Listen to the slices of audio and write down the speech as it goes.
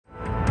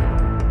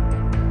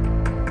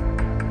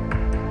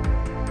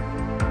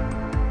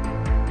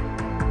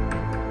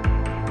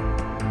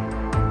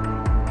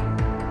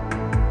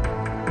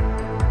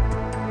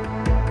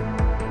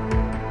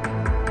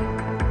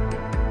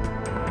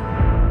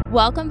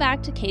Welcome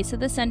back to Case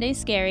of the Sunday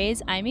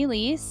Scaries. I'm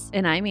Elise.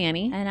 And I'm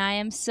Annie. And I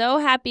am so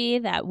happy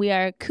that we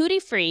are cootie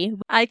free.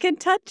 I can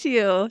touch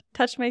you.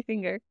 Touch my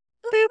finger.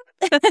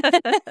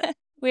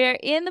 We are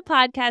in the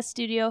podcast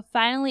studio,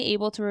 finally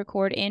able to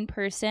record in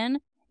person.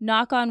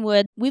 Knock on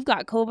wood. We've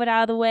got COVID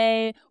out of the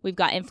way. We've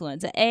got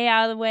influenza A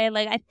out of the way.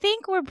 I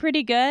think we're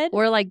pretty good.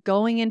 We're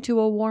going into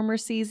a warmer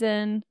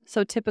season.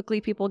 So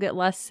typically people get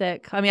less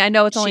sick. I mean, I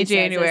know it's only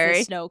January. As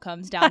the snow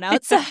comes down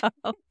outside.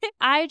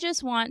 I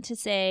just want to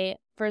say,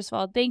 first of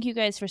all, thank you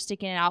guys for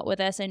sticking it out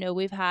with us. I know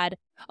we've had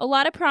a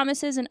lot of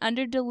promises and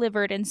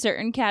under-delivered in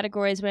certain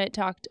categories when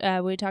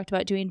we talked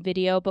about doing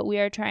video, but we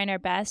are trying our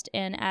best.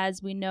 And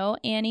as we know,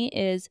 Annie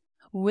is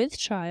with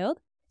child.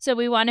 So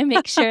we want to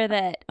make sure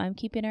that I'm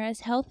keeping her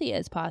as healthy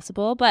as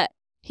possible. But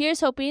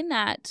here's hoping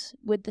that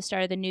with the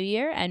start of the new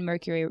year and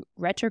Mercury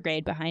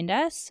retrograde behind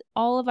us,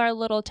 all of our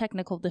little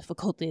technical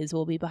difficulties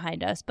will be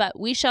behind us. But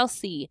we shall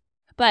see.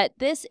 But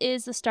this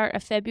is the start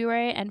of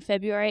February, and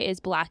February is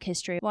Black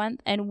History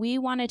Month. And we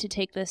wanted to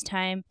take this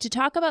time to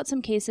talk about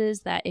some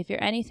cases that if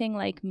you're anything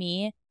like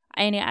me,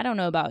 I don't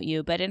know about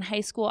you, but in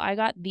high school, I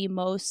got the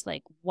most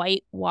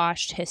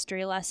whitewashed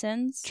history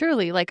lessons.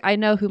 Truly, I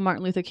know who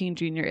Martin Luther King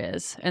Jr.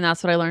 is, and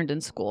that's what I learned in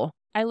school.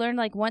 I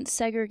learned once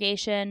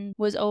segregation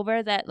was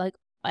over that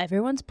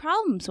everyone's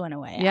problems went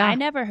away. Yeah. I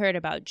never heard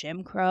about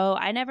Jim Crow.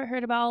 I never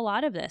heard about a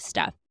lot of this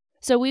stuff.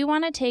 So we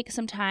want to take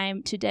some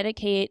time to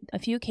dedicate a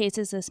few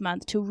cases this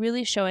month to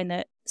really showing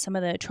some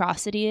of the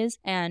atrocities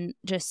and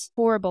just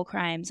horrible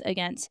crimes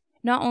against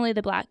not only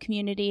the Black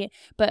community,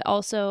 but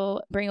also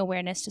bring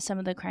awareness to some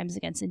of the crimes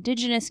against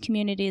Indigenous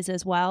communities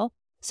as well.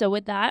 So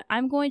with that,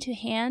 I'm going to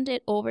hand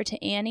it over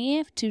to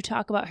Annie to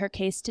talk about her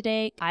case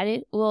today.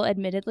 I will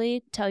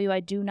admittedly tell you I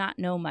do not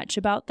know much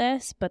about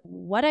this, but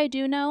what I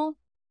do know,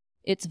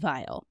 it's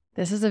vile.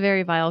 This is a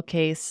very vile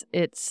case.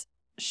 It's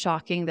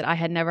shocking that I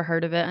had never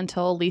heard of it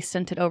until Elise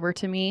sent it over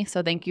to me.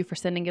 So thank you for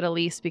sending it,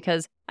 Elise,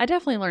 because I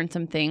definitely learned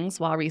some things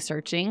while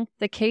researching.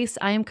 The case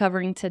I am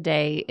covering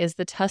today is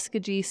the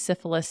Tuskegee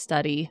Syphilis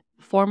Study,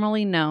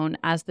 formerly known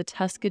as the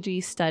Tuskegee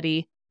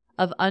Study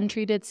of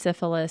Untreated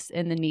Syphilis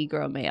in the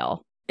Negro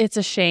Male. It's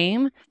a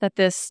shame that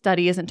this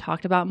study isn't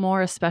talked about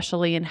more,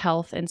 especially in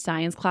health and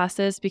science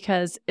classes,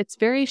 because it's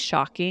very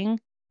shocking.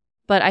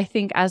 But I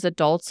think as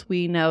adults,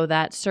 we know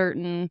that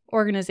certain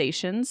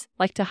organizations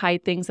like to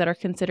hide things that are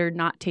considered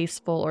not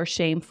tasteful or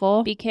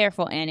shameful. Be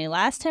careful, Annie.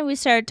 Last time we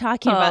started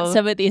talking about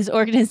some of these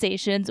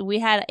organizations, we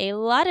had a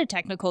lot of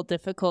technical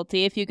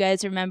difficulty. If you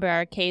guys remember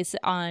our case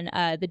on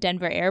the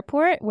Denver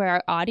airport where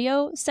our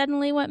audio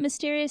suddenly went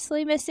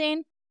mysteriously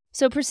missing.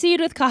 So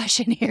proceed with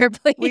caution here,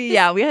 please. We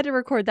had to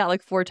record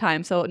that 4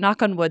 times. So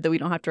knock on wood that we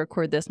don't have to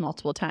record this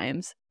multiple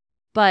times.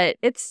 But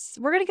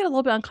we're going to get a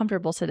little bit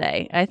uncomfortable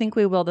today. I think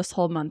we will this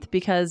whole month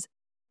because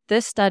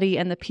this study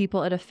and the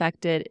people it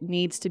affected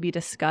needs to be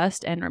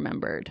discussed and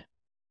remembered.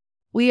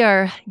 We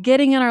are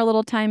getting in our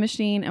little time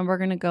machine and we're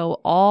going to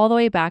go all the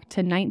way back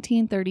to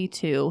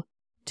 1932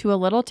 to a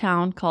little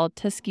town called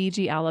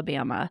Tuskegee,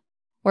 Alabama,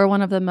 where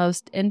one of the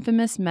most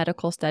infamous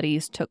medical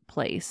studies took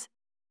place.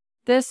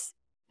 This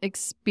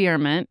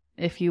experiment,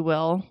 if you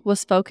will,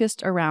 was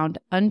focused around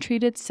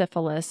untreated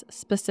syphilis,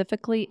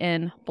 specifically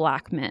in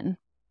Black men.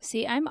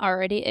 See, I'm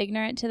already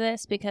ignorant to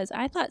this because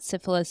I thought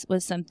syphilis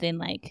was something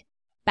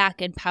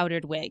back in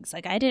powdered wigs.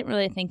 I didn't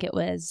really think it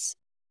was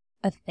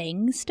a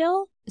thing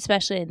still,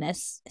 especially in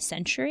this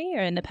century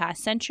or in the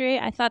past century.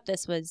 I thought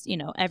this was,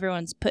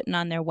 everyone's putting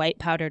on their white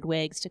powdered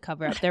wigs to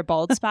cover up their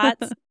bald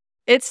spots.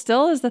 It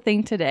still is the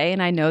thing today,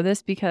 and I know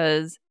this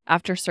because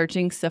after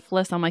searching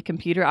syphilis on my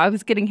computer, I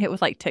was getting hit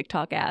with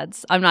TikTok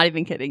ads. I'm not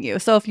even kidding you.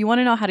 So if you want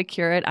to know how to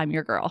cure it, I'm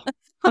your girl.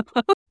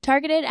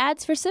 Targeted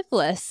ads for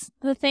syphilis.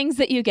 The things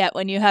that you get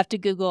when you have to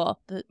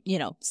Google,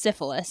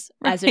 syphilis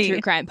as a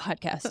true crime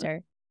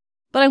podcaster.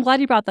 But I'm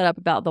glad you brought that up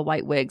about the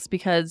white wigs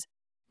because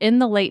in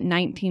the late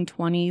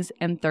 1920s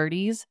and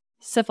 30s,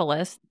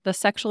 syphilis, the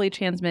sexually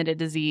transmitted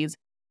disease,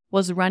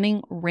 was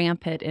running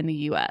rampant in the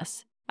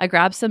U.S. I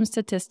grabbed some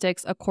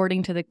statistics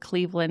according to the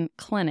Cleveland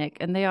Clinic,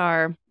 and they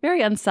are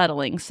very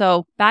unsettling.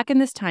 So back in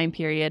this time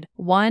period,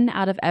 1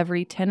 out of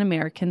every 10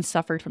 Americans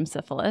suffered from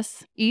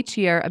syphilis. Each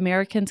year,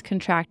 Americans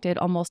contracted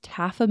almost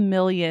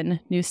 500,000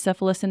 new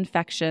syphilis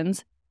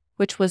infections,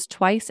 which was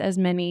twice as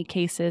many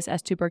cases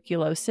as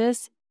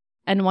tuberculosis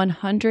and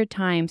 100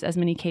 times as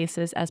many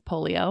cases as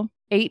polio.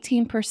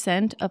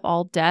 18% of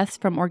all deaths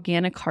from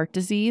organic heart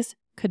disease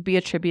could be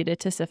attributed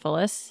to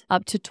syphilis.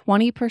 Up to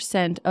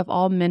 20% of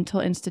all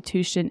mental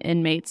institution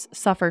inmates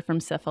suffered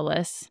from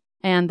syphilis.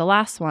 And the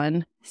last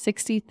one,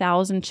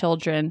 60,000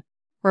 children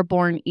were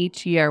born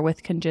each year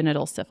with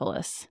congenital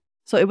syphilis.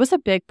 So it was a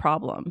big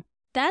problem.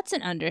 That's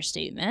an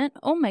understatement.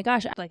 Oh my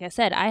gosh. Like I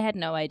said, I had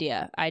no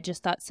idea. I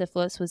just thought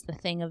syphilis was the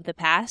thing of the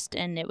past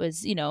and it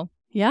was,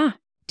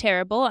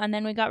 terrible. And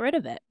then we got rid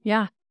of it.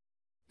 Yeah.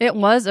 It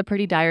was a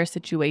pretty dire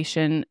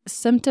situation.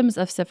 Symptoms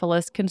of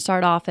syphilis can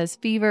start off as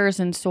fevers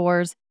and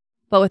sores,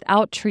 but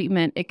without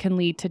treatment, it can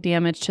lead to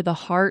damage to the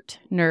heart,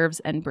 nerves,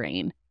 and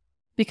brain.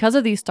 Because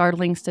of these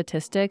startling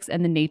statistics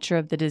and the nature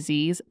of the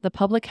disease, the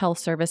Public Health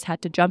Service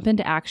had to jump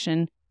into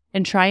action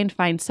and try and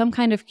find some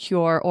kind of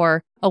cure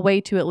or a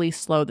way to at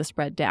least slow the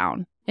spread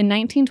down. In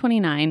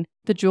 1929,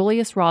 the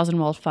Julius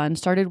Rosenwald Fund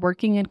started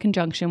working in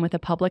conjunction with the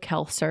Public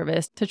Health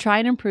Service to try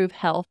and improve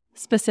health,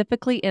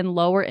 specifically in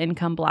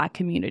lower-income Black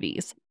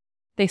communities.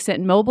 They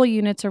sent mobile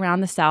units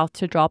around the South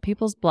to draw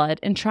people's blood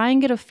and try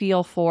and get a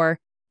feel for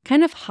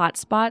kind of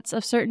hotspots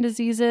of certain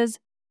diseases,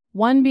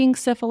 one being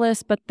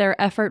syphilis, but their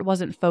effort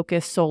wasn't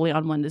focused solely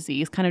on one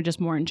disease, kind of just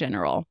more in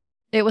general.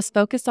 It was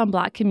focused on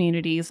Black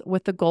communities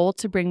with the goal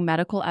to bring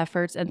medical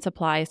efforts and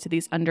supplies to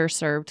these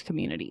underserved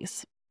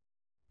communities.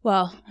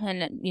 Well,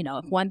 and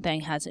if one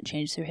thing hasn't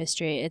changed through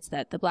history, it's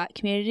that the Black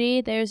community,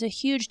 there's a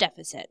huge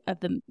deficit of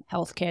the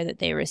health care that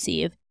they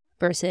receive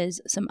versus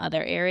some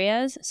other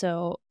areas.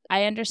 So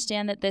I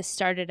understand that this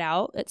started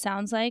out, it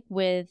sounds like,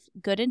 with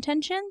good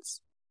intentions,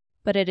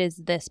 but it is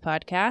this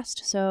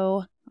podcast,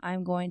 so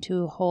I'm going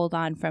to hold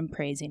on from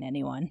praising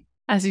anyone.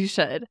 As you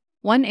should.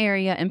 One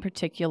area in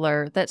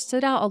particular that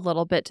stood out a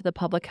little bit to the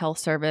Public Health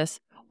Service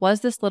was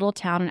this little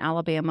town in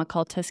Alabama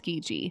called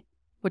Tuskegee,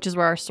 which is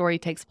where our story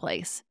takes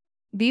place.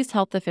 These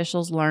health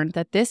officials learned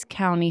that this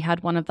county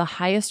had one of the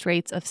highest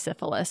rates of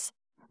syphilis,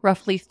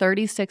 roughly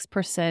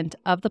 36%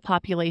 of the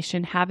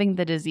population having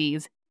the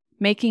disease,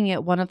 making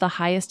it one of the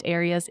highest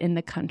areas in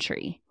the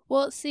country.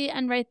 Well, see,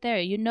 and right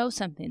there,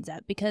 something's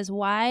up, because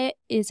why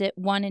is it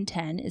 1 in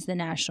 10 is the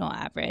national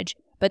average,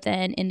 but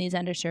then in these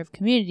underserved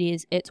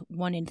communities, it's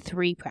 1 in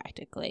 3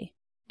 practically.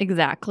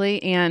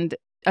 Exactly, and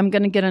I'm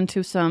going to get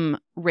into some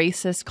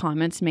racist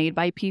comments made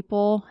by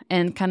people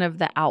and kind of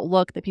the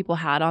outlook that people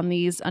had on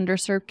these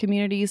underserved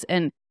communities,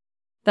 and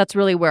that's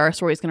really where our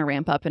story is going to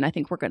ramp up, and I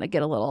think we're going to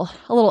get a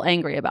little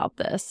angry about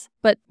this.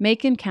 But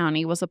Macon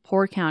County was a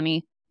poor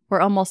county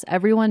where almost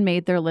everyone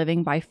made their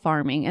living by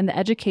farming, and the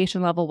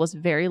education level was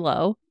very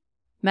low.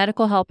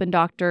 Medical help and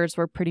doctors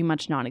were pretty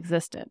much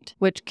non-existent,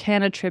 which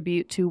can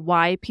attribute to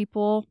why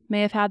people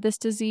may have had this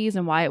disease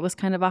and why it was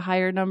kind of a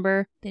higher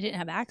number. They didn't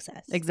have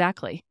access.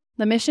 Exactly.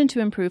 The mission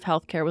to improve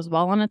healthcare was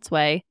well on its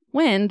way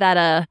when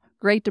that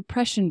Great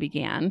Depression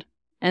began,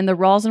 and the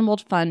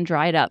Rosenwald Fund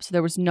dried up, so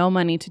there was no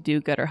money to do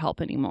good or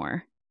help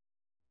anymore.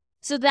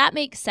 So that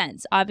makes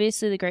sense.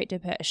 Obviously, the Great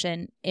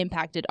Depression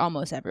impacted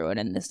almost everyone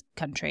in this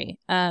country.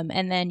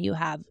 And then you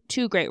have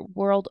 2 great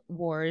world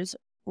wars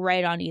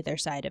right on either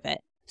side of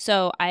it.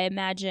 So I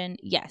imagine,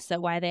 yes,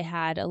 that why they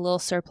had a little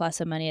surplus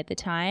of money at the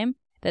time,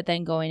 that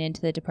then going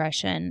into the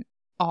Depression,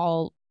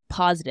 all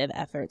positive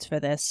efforts for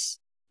this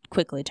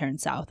quickly turned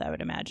south, I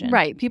would imagine.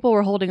 Right. People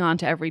were holding on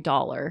to every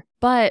dollar.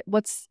 But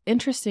what's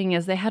interesting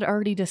is they had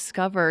already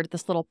discovered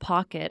this little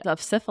pocket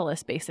of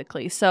syphilis,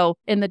 basically. So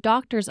in the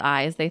doctor's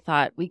eyes, they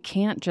thought, we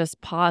can't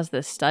just pause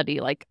this study.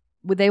 Like,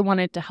 they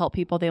wanted to help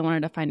people. They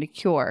wanted to find a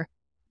cure.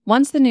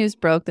 Once the news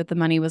broke that the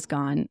money was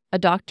gone, a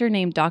doctor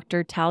named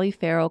Dr.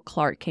 Taliaferro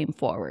Clark came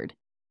forward.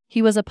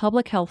 He was a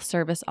public health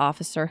service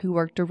officer who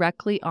worked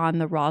directly on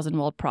the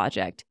Rosenwald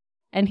Project,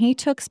 and he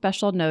took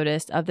special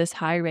notice of this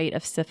high rate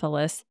of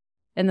syphilis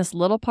in this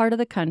little part of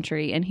the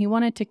country, and he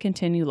wanted to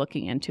continue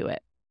looking into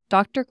it.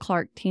 Dr.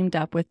 Clark teamed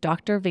up with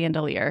Dr.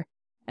 Vandelier,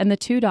 and the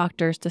 2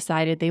 doctors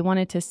decided they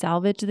wanted to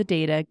salvage the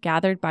data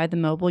gathered by the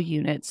mobile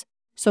units,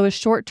 so a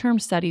short-term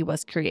study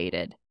was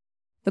created.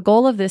 The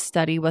goal of this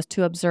study was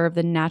to observe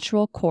the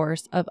natural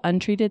course of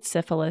untreated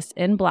syphilis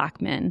in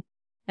Black men,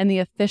 and the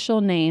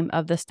official name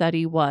of the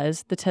study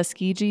was the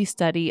Tuskegee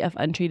Study of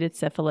Untreated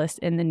Syphilis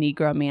in the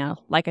Negro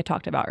Male, like I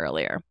talked about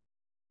earlier.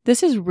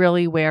 This is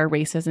really where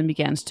racism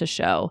begins to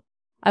show.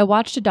 I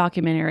watched a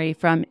documentary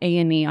from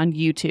A&E on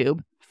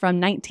YouTube from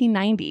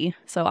 1990,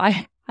 so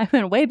I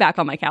went way back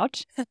on my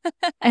couch,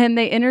 and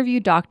they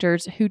interviewed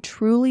doctors who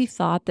truly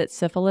thought that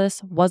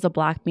syphilis was a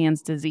Black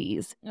man's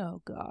disease.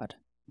 Oh, God.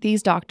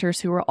 These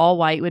doctors, who were all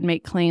white, would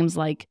make claims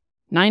like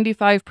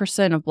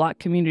 95% of Black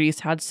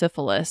communities had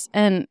syphilis.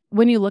 And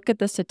when you look at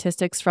the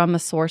statistics from a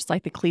source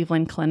like the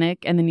Cleveland Clinic,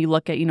 and then you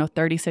look at,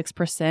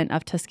 36%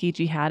 of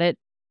Tuskegee had it,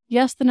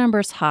 yes, the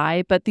number's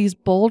high, but these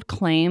bold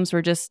claims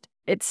were just,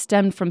 it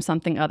stemmed from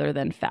something other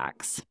than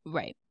facts.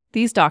 Right.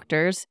 These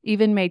doctors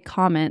even made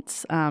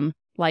comments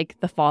like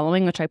the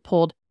following, which I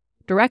pulled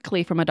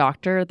directly from a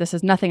doctor. This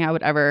is nothing I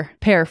would ever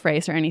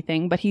paraphrase or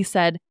anything, but he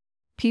said,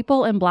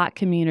 people in Black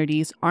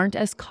communities aren't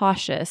as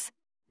cautious,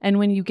 and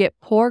when you get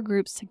poor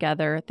groups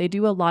together, they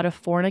do a lot of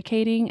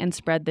fornicating and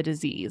spread the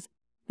disease.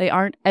 They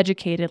aren't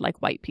educated like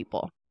white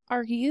people.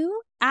 Are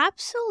you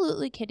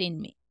absolutely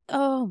kidding me?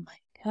 Oh,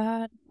 my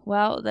God.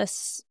 Well,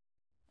 this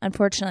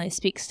unfortunately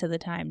speaks to the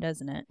time,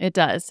 doesn't it? It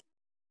does.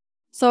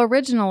 So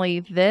originally,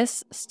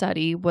 this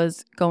study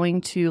was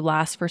going to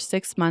last for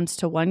 6 months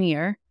to 1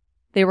 year.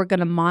 They were going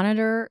to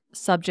monitor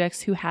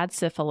subjects who had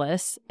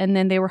syphilis, and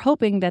then they were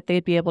hoping that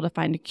they'd be able to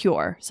find a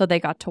cure, so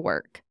they got to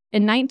work.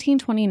 In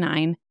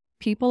 1929,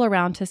 people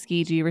around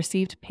Tuskegee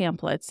received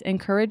pamphlets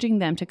encouraging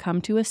them to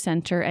come to a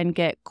center and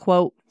get,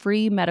 quote,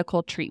 free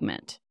medical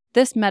treatment.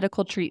 This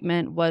medical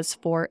treatment was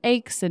for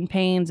aches and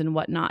pains and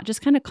whatnot,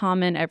 just kind of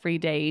common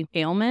everyday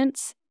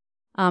ailments.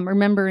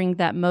 remembering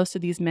that most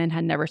of these men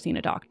had never seen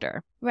a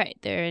doctor. Right.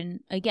 They're in,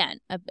 again,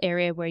 an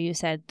area where you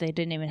said they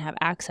didn't even have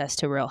access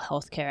to real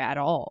health care at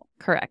all.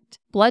 Correct.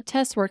 Blood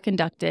tests were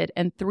conducted,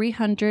 and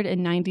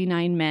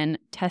 399 men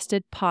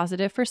tested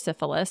positive for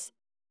syphilis.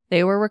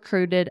 They were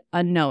recruited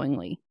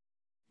unknowingly.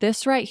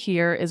 This right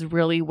here is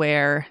really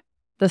where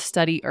the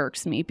study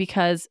irks me,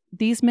 because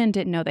these men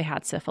didn't know they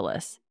had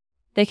syphilis.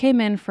 They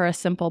came in for a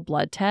simple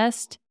blood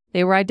test.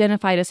 They were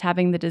identified as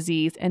having the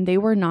disease, and they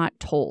were not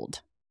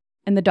told.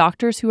 And the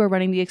doctors who were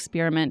running the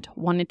experiment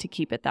wanted to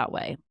keep it that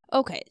way.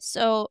 Okay,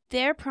 so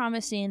they're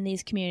promising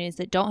these communities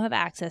that don't have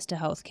access to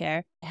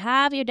healthcare,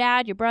 have your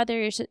dad, your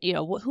brother,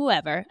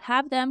 whoever,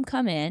 have them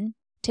come in,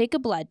 take a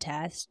blood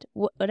test.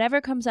 Whatever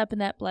comes up in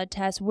that blood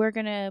test, we're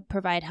going to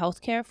provide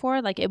healthcare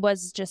for. Like, it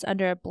was just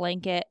under a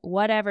blanket,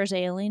 whatever's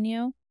ailing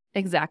you.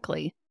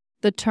 Exactly.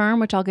 The term,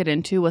 which I'll get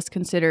into, was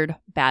considered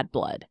bad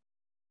blood.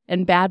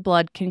 And bad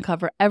blood can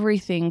cover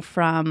everything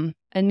from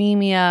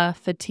anemia,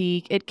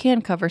 fatigue. It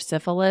can cover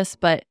syphilis,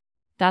 but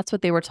that's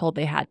what they were told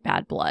they had,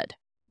 bad blood.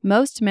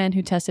 Most men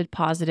who tested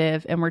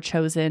positive and were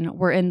chosen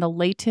were in the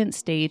latent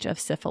stage of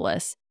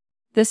syphilis.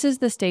 This is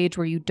the stage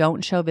where you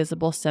don't show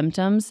visible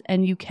symptoms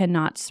and you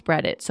cannot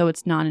spread it, so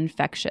it's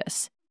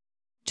non-infectious.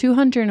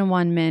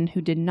 201 men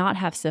who did not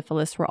have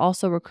syphilis were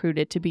also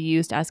recruited to be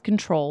used as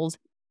controls,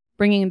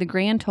 bringing the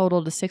grand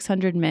total to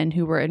 600 men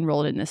who were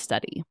enrolled in this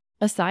study.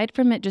 Aside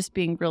from it just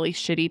being really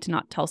shitty to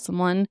not tell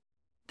someone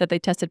that they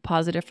tested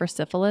positive for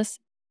syphilis,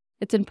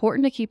 it's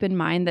important to keep in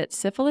mind that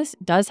syphilis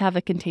does have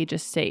a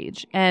contagious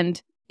stage,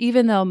 and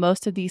even though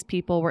most of these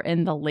people were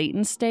in the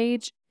latent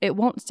stage, it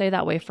won't stay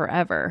that way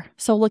forever.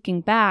 So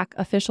looking back,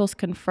 officials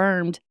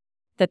confirmed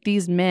that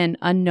these men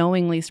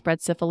unknowingly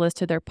spread syphilis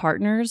to their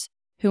partners,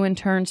 who in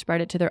turn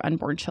spread it to their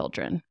unborn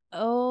children.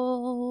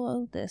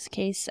 Oh, this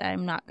case,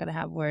 I'm not going to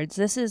have words.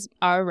 This is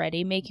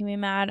already making me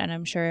mad, and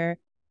I'm sure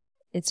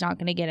it's not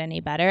going to get any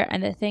better.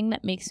 And the thing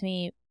that makes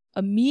me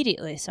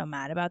immediately so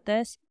mad about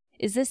this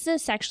is a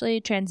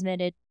sexually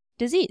transmitted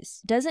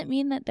disease. Doesn't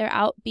mean that they're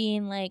out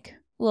being like,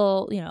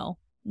 well,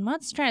 I'm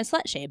not trying to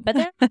slut shame,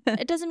 but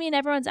it doesn't mean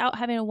everyone's out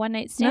having a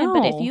one-night stand. No.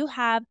 But if you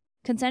have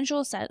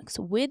consensual sex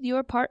with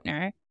your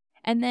partner,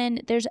 and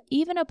then there's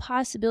even a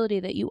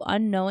possibility that you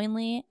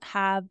unknowingly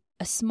have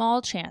a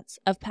small chance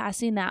of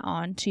passing that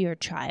on to your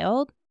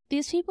child,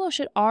 these people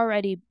should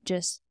already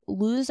just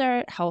lose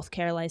their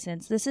healthcare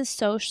license. This is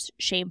so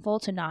shameful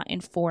to not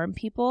inform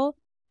people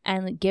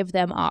and give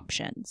them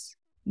options.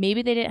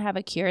 Maybe they didn't have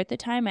a cure at the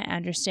time. I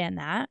understand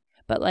that.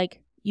 But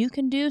you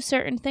can do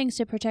certain things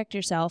to protect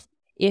yourself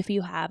if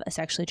you have a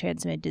sexually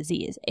transmitted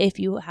disease, if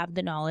you have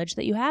the knowledge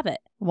that you have it.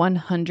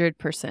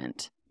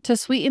 100%. To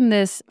sweeten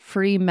this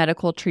free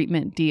medical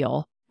treatment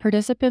deal,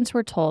 participants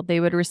were told they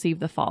would receive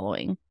the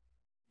following.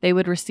 They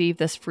would receive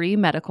this free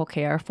medical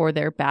care for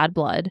their bad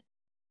blood.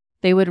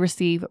 They would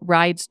receive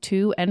rides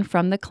to and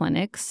from the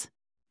clinics,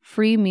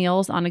 free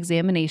meals on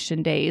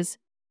examination days,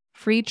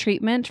 free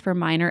treatment for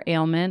minor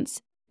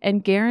ailments,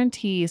 and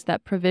guarantees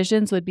that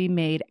provisions would be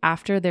made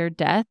after their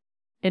death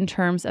in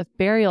terms of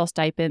burial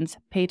stipends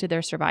paid to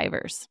their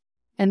survivors.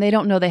 And they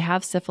don't know they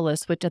have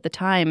syphilis, which at the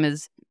time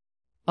is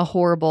a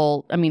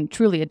horrible,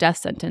 truly a death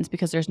sentence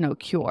because there's no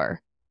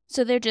cure.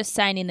 So they're just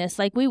signing this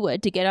like we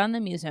would to get on the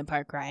amusement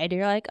park ride.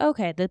 You're like,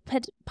 okay, the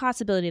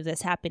possibility of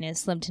this happening is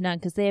slim to none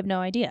because they have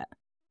no idea.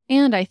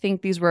 And I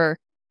think these were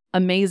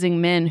amazing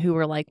men who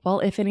were like,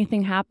 well, if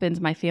anything happens,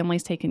 my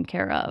family's taken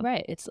care of.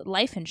 Right. It's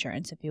life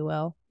insurance, if you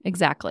will.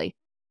 Exactly.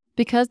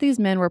 Because these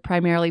men were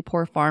primarily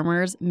poor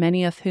farmers,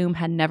 many of whom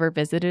had never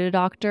visited a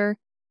doctor,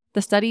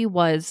 the study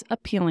was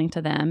appealing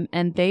to them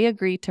and they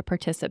agreed to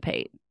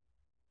participate.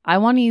 I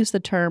want to use the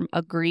term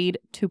agreed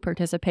to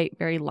participate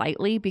very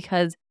lightly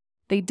because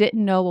they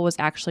didn't know what was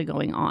actually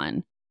going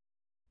on.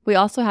 We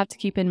also have to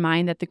keep in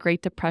mind that the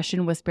Great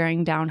Depression was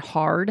bearing down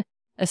hard,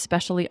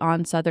 especially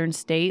on southern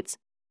states.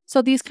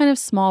 So these kind of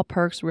small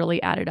perks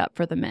really added up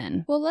for the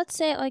men. Well, let's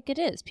say it like it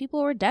is.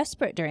 People were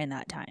desperate during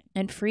that time.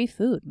 And free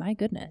food, my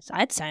goodness.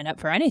 I'd sign up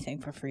for anything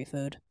for free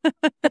food.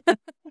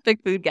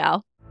 Big food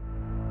gal.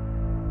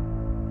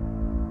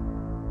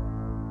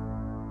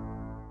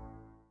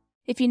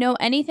 If you know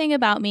anything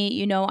about me,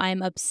 you know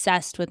I'm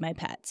obsessed with my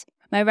pets.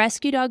 My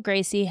rescue dog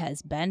Gracie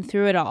has been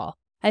through it all.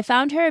 I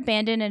found her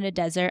abandoned in a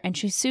desert and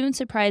she soon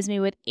surprised me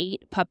with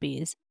 8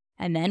 puppies,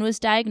 and then was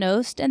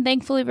diagnosed and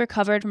thankfully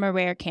recovered from a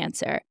rare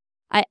cancer.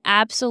 I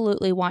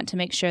absolutely want to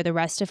make sure the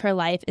rest of her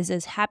life is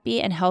as happy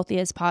and healthy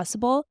as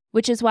possible,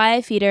 which is why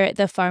I feed her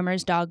the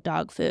farmer's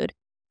dog food.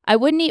 I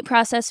wouldn't eat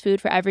processed food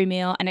for every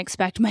meal and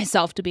expect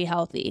myself to be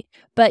healthy,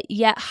 but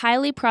yet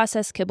highly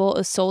processed kibble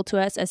is sold to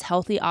us as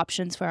healthy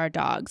options for our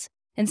dogs.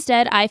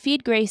 Instead, I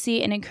feed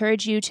Gracie and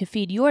encourage you to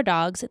feed your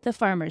dogs the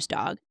farmer's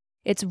dog.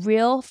 It's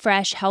real,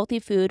 fresh, healthy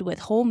food with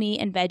whole meat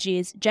and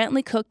veggies,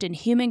 gently cooked in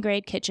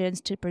human-grade kitchens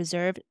to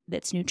preserve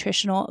its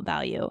nutritional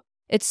value.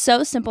 It's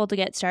so simple to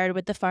get started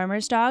with the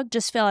farmer's dog.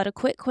 Just fill out a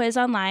quick quiz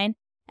online,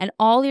 and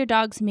all your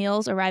dog's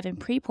meals arrive in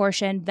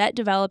pre-portioned,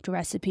 vet-developed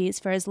recipes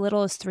for as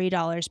little as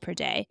 $3 per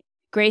day.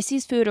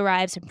 Gracie's food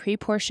arrives in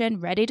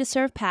pre-portioned,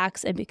 ready-to-serve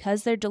packs, and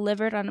because they're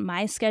delivered on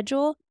my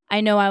schedule,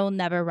 I know I will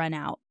never run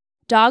out.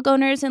 Dog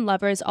owners and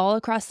lovers all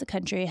across the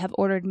country have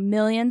ordered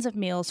millions of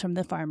meals from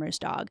the Farmer's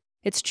Dog.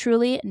 It's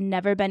truly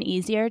never been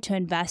easier to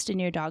invest in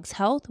your dog's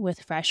health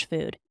with fresh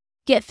food.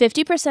 Get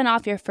 50%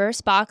 off your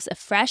first box of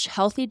fresh,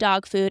 healthy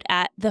dog food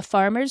at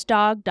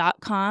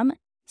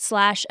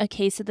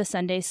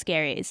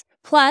thefarmersdog.com/acaseofthesundayscaries.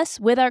 Plus,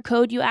 with our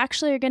code, you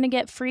actually are going to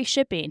get free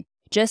shipping.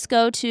 Just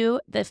go to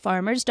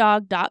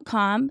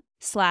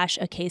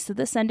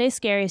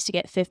thefarmersdog.com/acaseofthesundayscaries to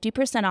get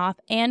 50% off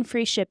and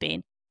free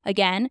shipping.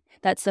 Again,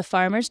 that's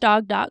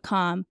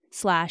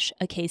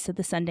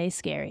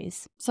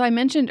thefarmersdog.com/acaseofthesundayscaries. So I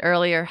mentioned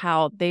earlier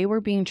how they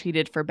were being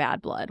treated for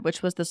bad blood,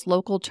 which was this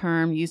local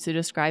term used to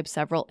describe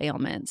several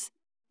ailments.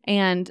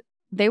 And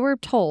they were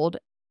told,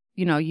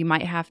 you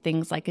might have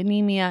things like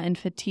anemia and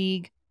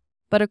fatigue.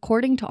 But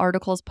according to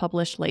articles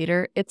published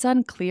later, it's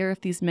unclear if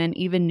these men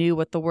even knew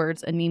what the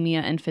words anemia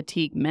and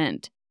fatigue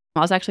meant. I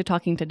was actually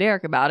talking to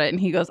Derek about it,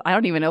 and he goes, I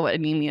don't even know what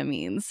anemia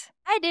means.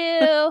 I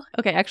do.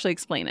 Okay, actually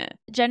explain it.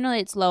 Generally,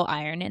 it's low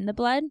iron in the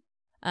blood.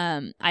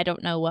 I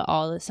don't know what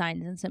all the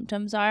signs and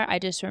symptoms are. I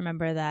just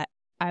remember that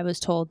I was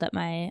told that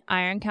my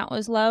iron count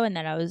was low and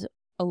that I was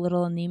a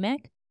little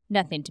anemic.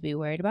 Nothing to be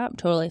worried about. I'm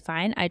totally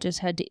fine. I just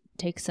had to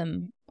take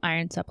some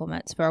iron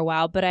supplements for a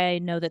while, but I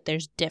know that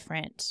there's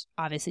different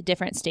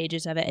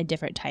stages of it and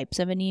different types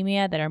of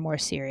anemia that are more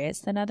serious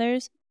than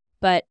others.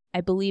 But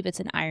I believe it's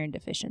an iron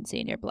deficiency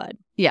in your blood.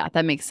 Yeah,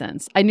 that makes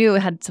sense. I knew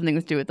it had something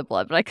to do with the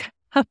blood, but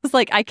I was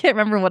like, I can't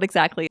remember what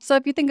exactly. So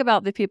if you think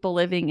about the people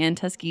living in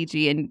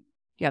Tuskegee and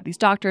you have these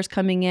doctors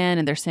coming in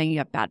and they're saying you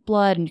have bad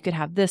blood and you could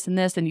have this and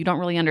this and you don't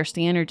really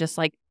understand, you're just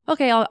like,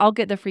 okay, I'll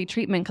get the free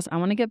treatment because I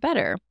want to get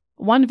better.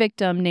 One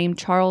victim named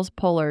Charles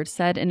Pollard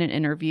said in an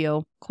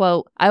interview,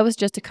 quote, I was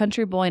just a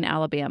country boy in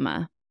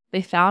Alabama.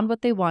 They found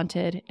what they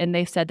wanted and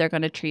they said they're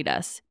going to treat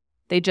us.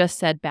 They just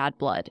said bad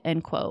blood,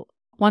 end quote.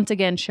 Once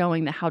again,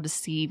 showing how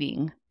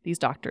deceiving these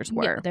doctors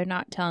were. Yeah, they're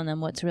not telling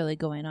them what's really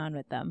going on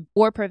with them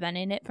or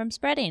preventing it from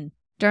spreading.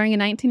 During a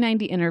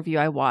 1990 interview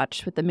I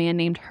watched with a man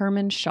named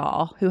Herman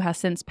Shaw, who has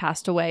since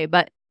passed away,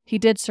 but he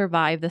did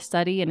survive the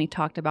study and he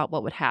talked about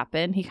what would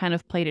happen. He kind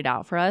of played it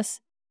out for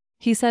us.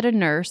 He said a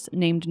nurse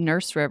named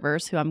Nurse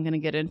Rivers, who I'm going to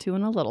get into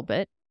in a little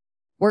bit,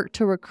 worked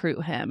to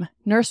recruit him.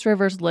 Nurse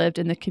Rivers lived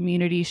in the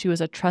community. She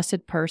was a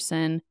trusted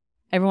person.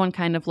 Everyone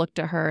kind of looked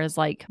at her as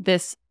like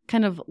this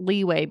kind of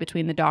leeway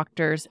between the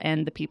doctors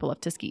and the people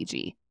of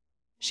Tuskegee.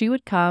 She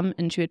would come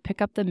and she would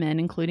pick up the men,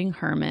 including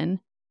Herman.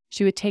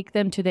 She would take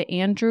them to the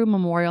Andrew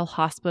Memorial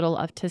Hospital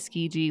of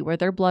Tuskegee where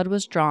their blood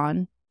was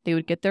drawn. They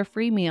would get their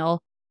free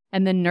meal,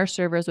 and then Nurse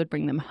Rivers would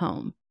bring them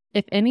home.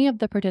 If any of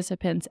the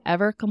participants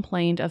ever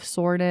complained of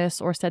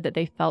soreness or said that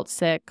they felt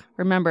sick,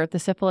 remember, the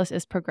syphilis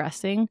is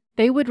progressing,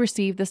 they would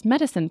receive this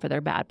medicine for their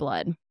bad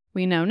blood.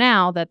 We know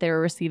now that they were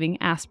receiving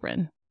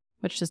aspirin,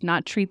 which does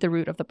not treat the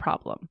root of the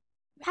problem.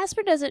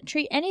 Aspirin doesn't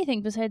treat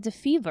anything besides a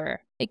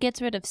fever. It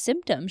gets rid of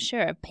symptoms,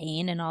 sure, of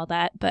pain and all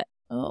that, but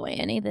oh,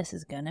 Annie, this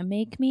is gonna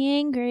make me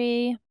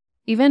angry.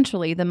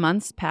 Eventually, the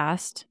months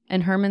passed,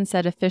 and Herman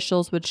said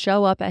officials would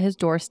show up at his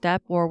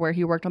doorstep or where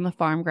he worked on the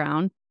farm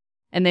ground,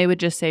 and they would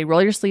just say,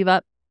 roll your sleeve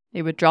up.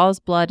 They would draw his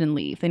blood and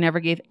leave. They never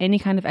gave any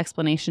kind of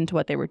explanation to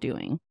what they were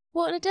doing.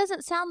 Well, it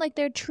doesn't sound like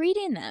they're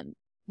treating them.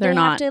 They're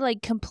not. They have to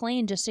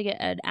complain just to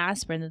get an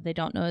aspirin that they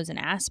don't know is an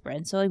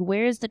aspirin. So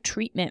where's the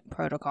treatment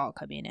protocol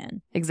coming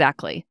in?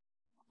 Exactly.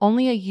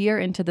 Only a year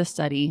into the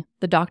study,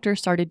 the doctor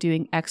started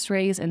doing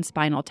x-rays and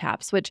spinal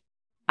taps, which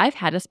I've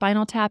had a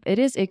spinal tap. It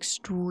is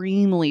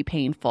extremely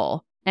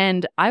painful.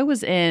 And I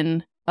was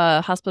in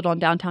a hospital in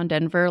downtown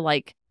Denver,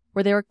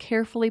 where they were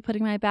carefully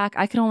putting my back.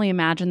 I can only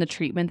imagine the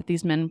treatment that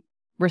these men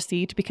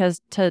received because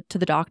to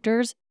the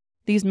doctors,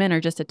 these men are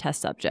just a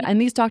test subject.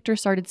 And these doctors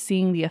started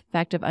seeing the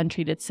effect of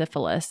untreated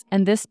syphilis.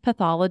 And this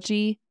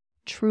pathology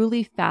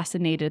truly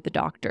fascinated the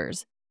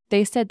doctors.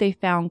 They said they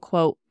found,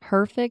 quote,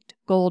 perfect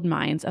gold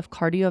mines of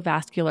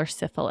cardiovascular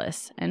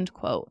syphilis, end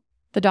quote.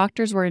 The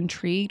doctors were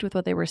intrigued with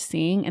what they were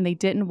seeing, and they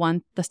didn't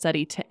want the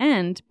study to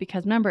end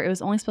because, remember, it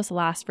was only supposed to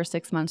last for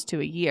 6 months to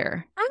a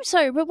year. I'm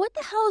sorry, but what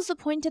the hell is the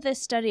point of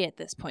this study at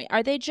this point?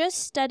 Are they just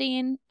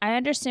studying? I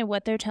understand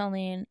what they're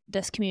telling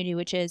this community,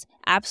 which is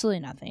absolutely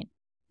nothing.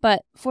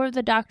 But for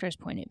the doctor's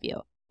point of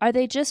view, are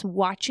they just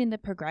watching the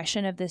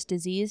progression of this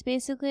disease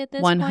basically at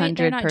this 100%. point?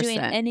 They're not doing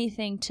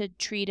anything to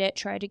treat it,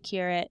 try to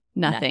cure it?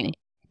 Nothing.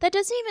 That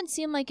doesn't even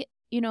seem like,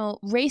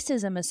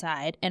 racism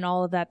aside and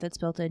all of that's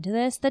built into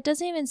this, that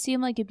doesn't even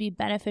seem like it'd be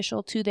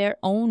beneficial to their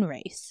own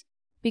race.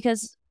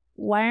 Because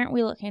why aren't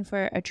we looking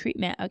for a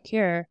treatment, a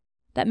cure?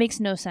 That makes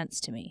no sense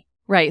to me.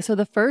 Right. So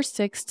the first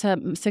 6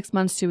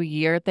 months to a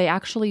year, they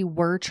actually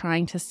were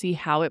trying to see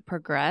how it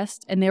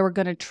progressed, and they were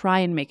going to try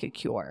and make a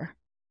cure.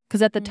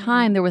 Because at the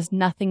time, there was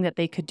nothing that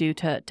they could do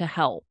to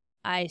help.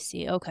 I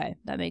see. Okay.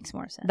 That makes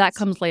more sense. That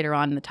comes later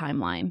on in the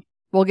timeline.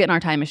 We'll get in our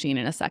time machine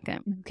in a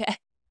second. Okay.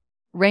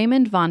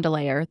 Raymond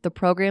Vondelayer, the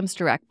program's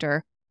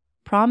director,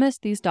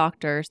 promised these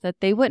doctors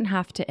that they wouldn't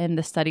have to end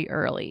the study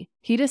early.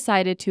 He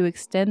decided to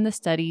extend the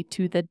study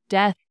to the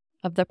death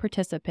of the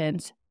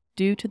participants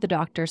due to the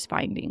doctor's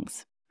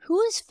findings.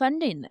 Who is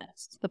funding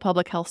this? The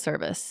Public Health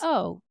Service.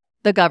 Oh,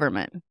 The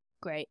government.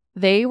 great.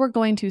 They were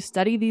going to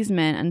study these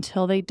men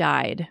until they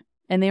died,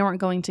 and they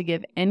weren't going to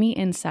give any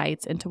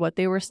insights into what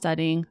they were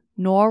studying,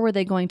 nor were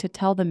they going to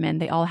tell the men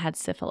they all had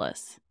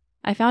syphilis.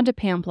 I found a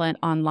pamphlet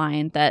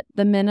online that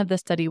the men of the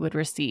study would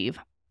receive.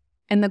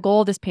 And the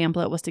goal of this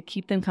pamphlet was to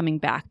keep them coming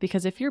back,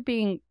 because if you're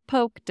being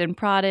poked and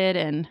prodded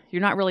and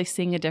you're not really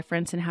seeing a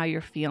difference in how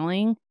you're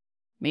feeling,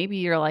 maybe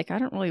you're like, I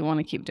don't really want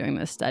to keep doing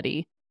this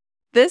study.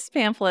 This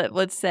pamphlet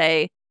would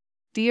say,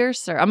 "Dear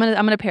sir," I'm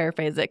gonna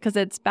paraphrase it because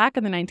it's back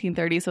in the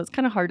 1930s, so it's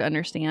kind of hard to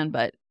understand,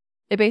 but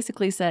it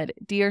basically said,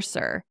 "Dear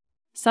sir,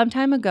 some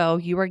time ago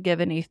you were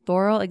given a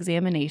thorough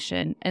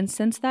examination, and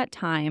since that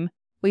time,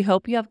 we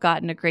hope you have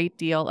gotten a great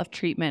deal of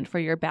treatment for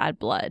your bad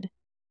blood.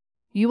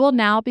 You will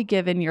now be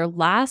given your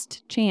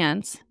last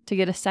chance to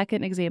get a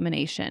second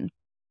examination.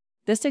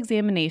 This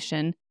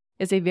examination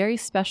is a very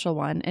special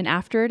one, and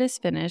after it is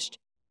finished,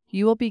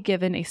 you will be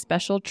given a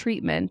special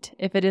treatment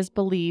if it is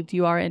believed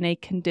you are in a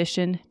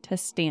condition to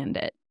stand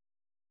it."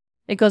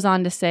 It goes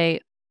on to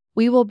say,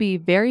 "We will be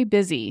very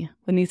busy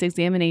when these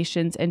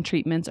examinations and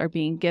treatments are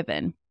being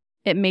given.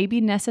 It may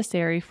be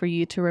necessary for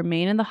you to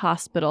remain in the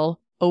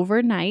hospital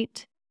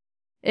overnight.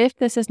 If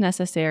this is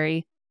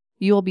necessary,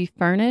 you will be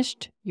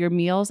furnished your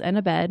meals and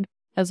a bed,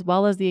 as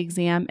well as the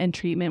exam and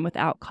treatment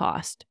without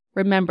cost.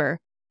 Remember,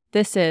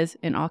 this is,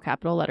 in all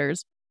capital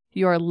letters,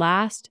 your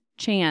last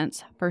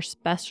chance for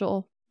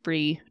special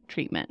free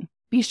treatment.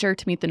 Be sure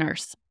to meet the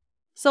nurse."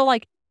 So,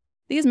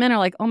 these men are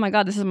like, oh my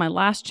God, this is my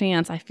last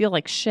chance. I feel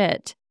like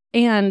shit.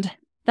 And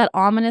that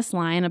ominous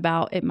line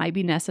about it might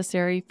be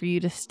necessary for you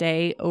to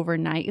stay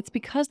overnight, it's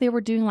because they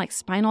were doing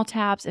spinal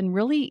taps and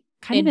really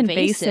kind of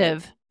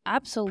invasive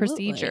Absolutely.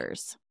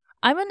 procedures.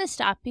 I'm going to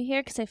stop you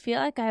here because I feel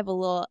like I have a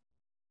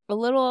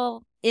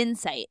little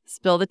insight.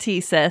 Spill the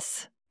tea,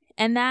 sis.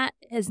 And that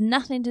has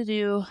nothing to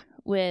do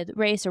with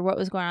race or what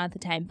was going on at the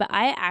time. But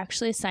I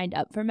actually signed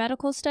up for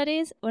medical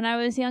studies when I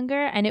was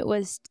younger. And it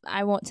was,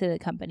 I won't say the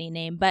company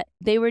name, but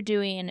they were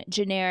doing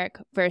generic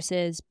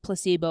versus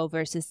placebo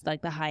versus the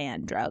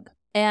high-end drug.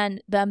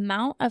 And the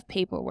amount of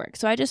paperwork.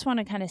 So I just want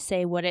to kind of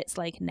say what it's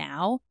like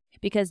now,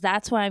 because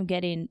that's why I'm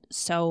getting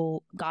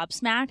so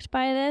gobsmacked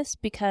by this,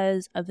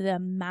 because of the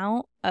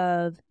amount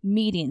of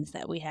meetings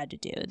that we had to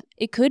do.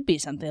 It could be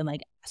something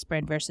like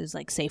aspirin versus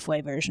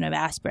Safeway version of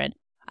aspirin.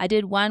 I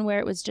did one where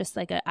it was just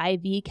an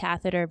IV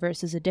catheter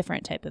versus a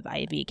different type of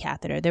IV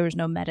catheter. There was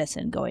no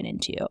medicine going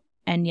into you.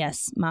 And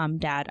yes, Mom,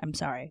 Dad, I'm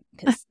sorry,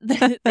 because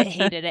they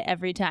hated it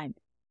every time.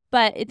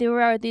 But there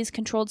were these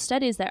controlled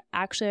studies that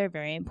actually are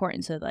very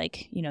important. So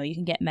you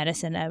can get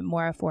medicine at a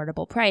more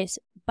affordable price.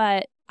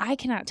 But I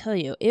cannot tell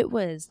you, it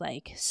was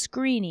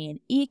screening,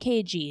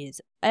 EKGs,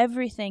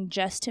 everything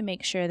just to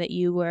make sure that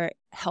you were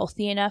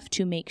healthy enough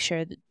to make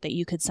sure that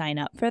you could sign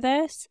up for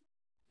this.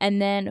 And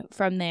then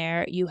from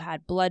there, you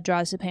had blood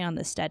draws depending on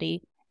the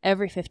study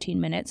every 15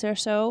 minutes or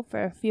so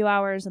for a few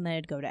hours, and then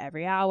it'd go to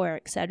every hour,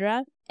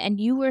 etc. And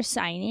you were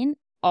signing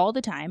all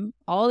the time,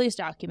 all these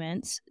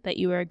documents that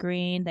you were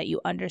agreeing, that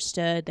you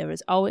understood. There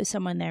was always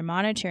someone there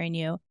monitoring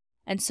you.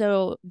 And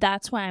so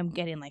that's why I'm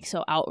getting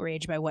so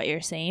outraged by what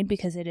you're saying,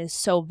 because it is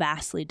so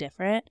vastly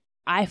different.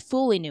 I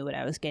fully knew what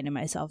I was getting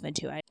myself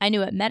into. I knew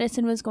what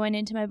medicine was going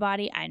into my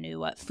body. I knew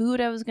what food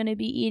I was going to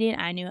be eating.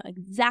 I knew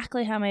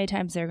exactly how many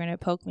times they were going to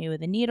poke me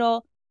with a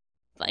needle.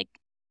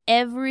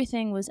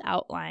 Everything was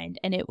outlined,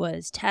 and it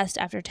was test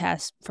after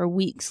test for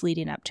weeks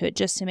leading up to it,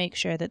 just to make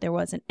sure that there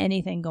wasn't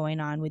anything going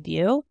on with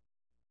you.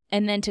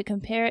 And then to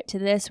compare it to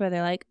this, where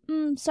they're like,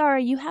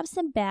 sorry, you have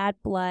some bad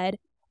blood,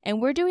 and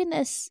we're doing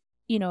this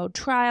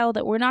trial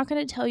that we're not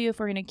going to tell you if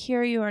we're going to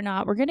cure you or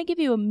not. We're going to give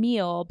you a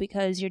meal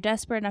because you're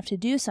desperate enough to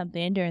do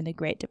something during the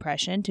Great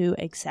Depression, to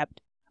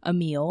accept a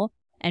meal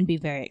and be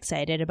very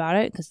excited about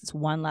it because it's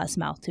one less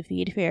mouth to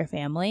feed for your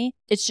family.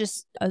 It's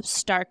just a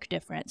stark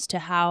difference to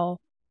how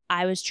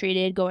I was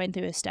treated going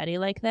through a study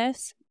like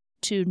this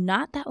to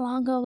not that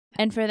long ago.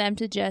 And for them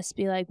to just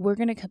be like, we're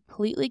going to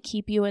completely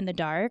keep you in the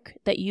dark,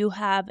 that you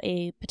have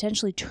a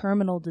potentially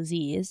terminal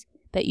disease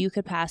that you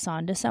could pass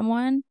on to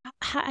someone.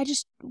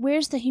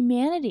 Where's the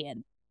humanity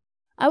in?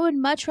 I would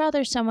much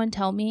rather someone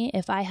tell me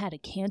if I had a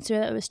cancer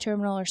that was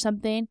terminal or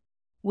something,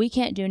 we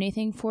can't do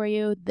anything for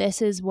you.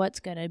 This is what's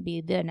going to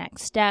be the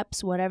next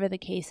steps, whatever the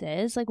case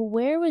is.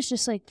 Where was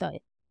just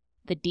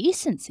the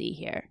decency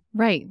here?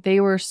 Right.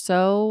 They were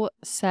so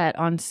set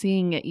on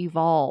seeing it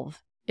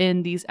evolve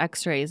in these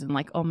x-rays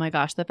and oh my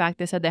gosh, the fact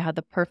they said they had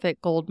the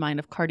perfect gold mine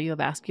of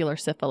cardiovascular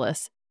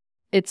syphilis.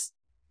 It's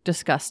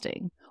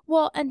disgusting.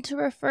 Well, and to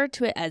refer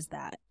to it as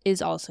that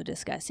is also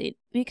disgusting.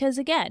 Because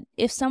again,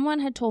 if someone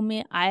had told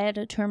me I had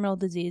a terminal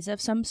disease of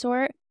some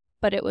sort,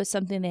 but it was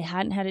something they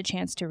hadn't had a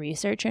chance to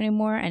research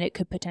anymore and it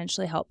could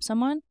potentially help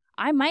someone,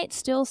 I might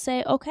still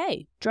say,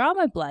 okay, draw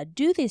my blood,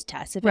 do these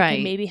tests if it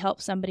can maybe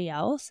help somebody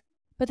else.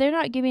 But they're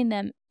not giving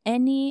them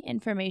any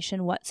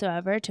information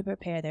whatsoever to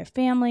prepare their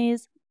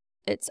families.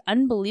 It's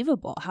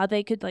unbelievable how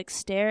they could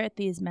stare at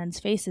these men's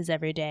faces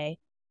every day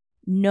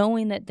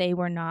knowing that they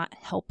were not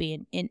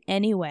helping in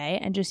any way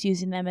and just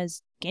using them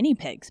as guinea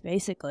pigs,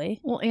 basically.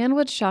 Well, and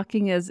what's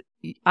shocking is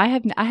I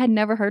had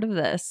never heard of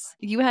this.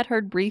 You had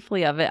heard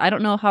briefly of it. I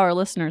don't know how our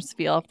listeners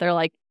feel, if they're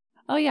like,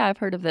 oh yeah, I've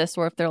heard of this,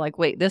 or if they're like,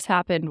 wait, this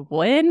happened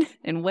when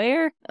and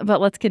where?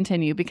 But let's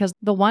continue, because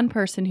the one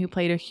person who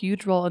played a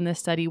huge role in this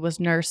study was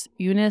Nurse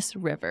Eunice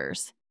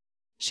Rivers.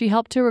 She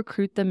helped to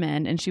recruit the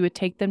men, and she would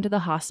take them to the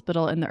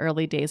hospital in the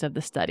early days of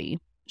the study.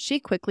 She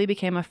quickly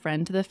became a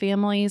friend to the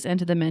families and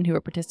to the men who were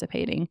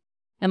participating.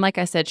 And like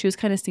I said, she was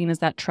kind of seen as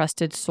that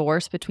trusted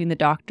source between the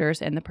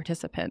doctors and the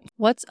participants.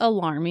 What's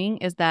alarming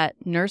is that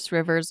Nurse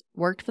Rivers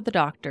worked for the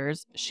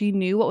doctors. She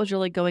knew what was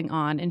really going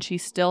on, and she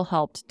still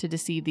helped to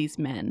deceive these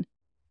men.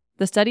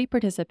 The study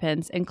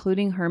participants,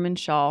 including Herman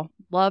Shaw,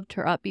 loved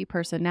her upbeat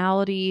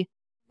personality.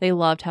 They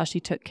loved how she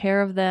took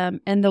care of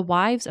them, and the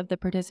wives of the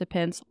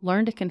participants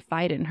learned to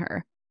confide in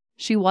her.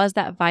 She was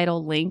that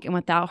vital link, and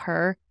without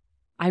her,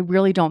 I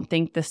really don't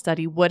think this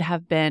study would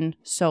have been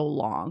so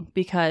long,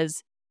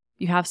 because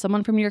you have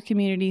someone from your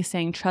community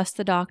saying, trust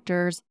the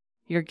doctors,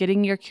 you're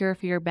getting your cure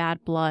for your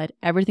bad blood,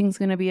 everything's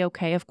going to be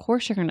okay. Of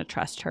course you're going to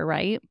trust her,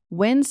 right?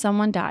 When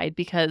someone died,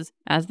 because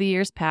as the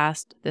years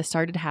passed, this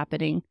started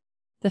happening,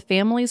 the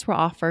families were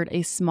offered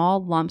a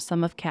small lump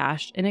sum of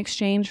cash in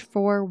exchange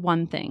for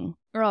one thing.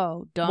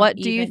 Oh, don't What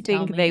do you even tell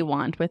think me. they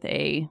want with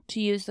a...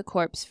 To use the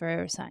corpse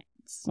for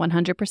science.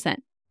 100%.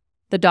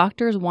 The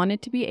doctors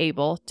wanted to be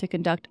able to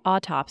conduct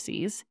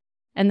autopsies,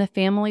 and the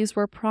families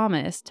were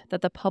promised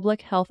that the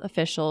public health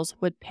officials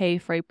would pay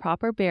for a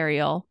proper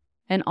burial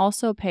and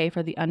also pay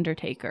for the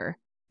undertaker.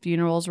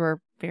 Funerals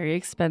were very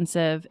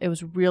expensive. It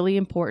was really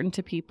important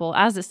to people,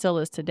 as it still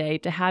is today,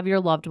 to have your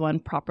loved one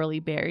properly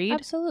buried.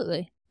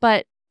 Absolutely.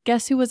 But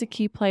guess who was a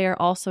key player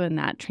also in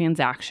that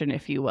transaction,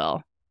 if you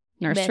will?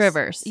 Nurse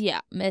Rivers.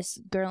 Yeah, Miss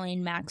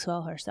Gerline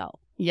Maxwell herself.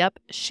 Yep.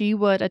 She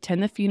would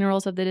attend the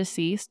funerals of the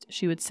deceased.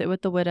 She would sit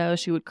with the widow.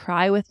 She would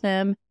cry with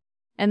them.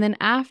 And then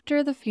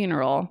after the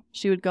funeral,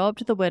 she would go up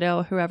to the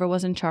widow, whoever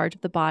was in charge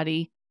of the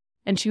body,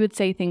 and she would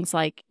say things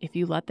like, if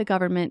you let the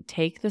government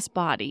take this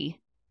body,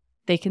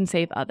 they can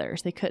save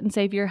others. They couldn't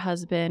save your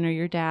husband or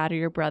your dad or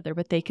your brother,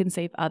 but they can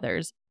save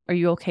others. Are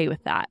you okay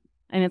with that?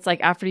 And it's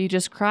like, after you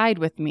just cried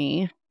with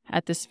me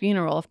at this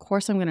funeral, of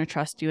course I'm going to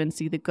trust you and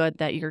see the good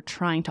that you're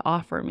trying to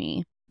offer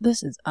me.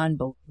 This is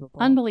unbelievable.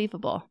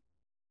 Unbelievable.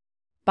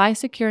 By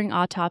securing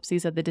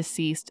autopsies of the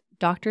deceased,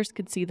 doctors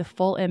could see the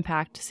full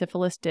impact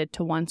syphilis did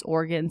to one's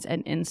organs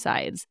and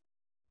insides.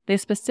 They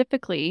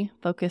specifically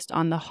focused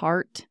on the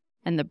heart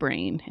and the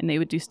brain, and they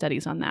would do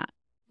studies on that.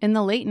 In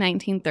the late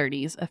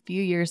 1930s, a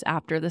few years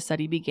after the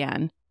study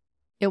began,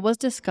 it was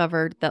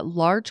discovered that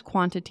large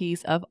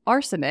quantities of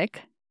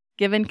arsenic,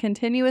 given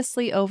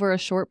continuously over a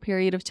short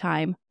period of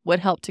time, would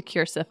help to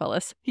cure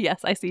syphilis.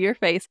 Yes, I see your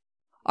face.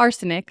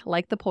 Arsenic,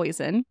 like the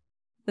poison.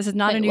 This is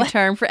not a new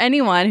term for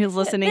anyone who's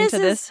listening to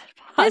this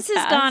podcast. This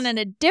has gone in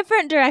a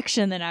different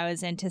direction than I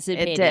was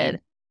anticipating. It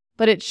did.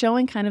 But it's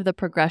showing kind of the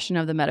progression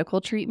of the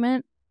medical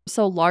treatment.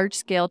 So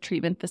large-scale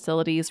treatment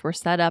facilities were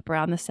set up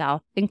around the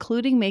South,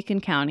 including Macon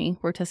County,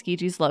 where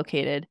Tuskegee is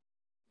located,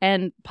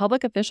 and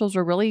public officials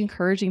were really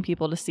encouraging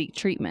people to seek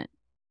treatment.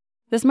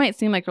 This might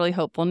seem like really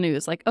hopeful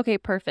news, like, okay,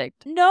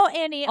 perfect. No,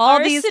 Annie,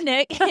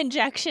 arsenic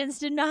injections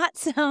do not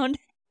sound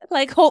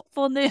like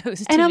hopeful news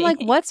And to I'm me.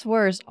 like, what's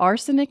worse,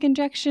 arsenic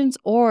injections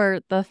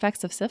or the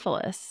effects of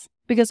syphilis?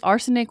 Because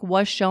arsenic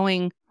was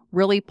showing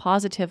really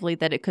positively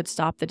that it could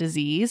stop the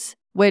disease,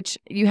 which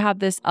you have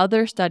this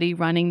other study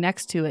running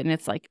next to it, and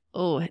it's like,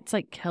 oh, it's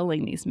like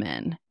killing these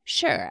men.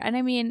 Sure. And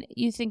I mean,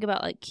 you think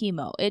about like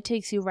chemo, it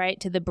takes you right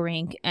to the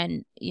brink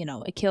and, you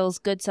know, it kills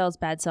good cells,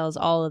 bad cells,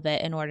 all of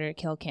it in order to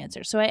kill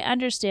cancer. So I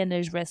understand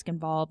there's risk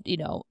involved, you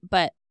know,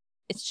 but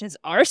it's just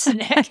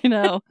arsenic. You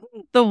know,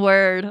 the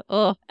word.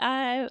 Oh,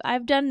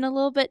 I've done a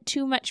little bit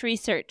too much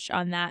research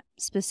on that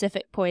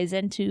specific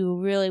poison to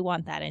really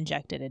want that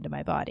injected into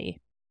my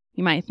body.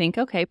 You might think,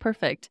 okay,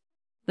 perfect.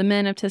 The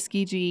men of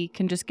Tuskegee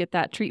can just get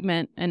that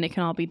treatment and it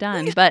can all be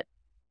done. But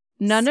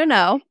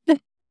no.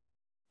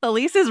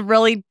 Elise is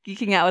really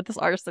geeking out with this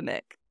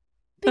arsenic.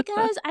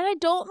 Because, and I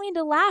don't mean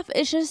to laugh,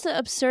 it's just the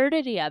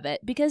absurdity of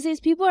it. Because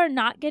these people are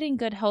not getting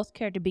good health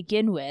care to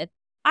begin with.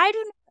 I do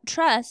not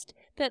trust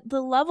that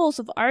the levels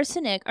of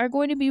arsenic are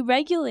going to be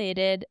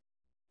regulated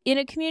in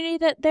a community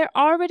that they're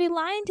already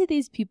lying to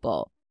these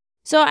people.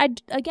 So, I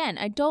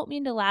don't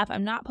mean to laugh.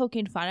 I'm not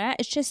poking fun at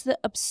it. It's just the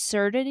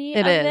absurdity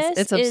of this.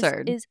 It's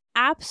absurd. Is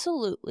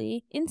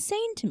absolutely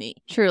insane to me.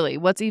 Truly.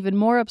 What's even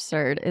more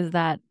absurd is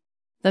that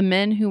the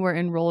men who were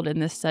enrolled in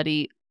this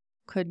study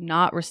could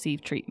not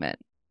receive treatment.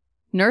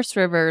 Nurse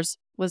Rivers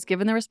was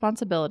given the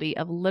responsibility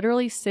of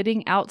literally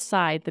sitting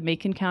outside the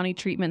Macon County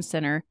Treatment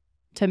Center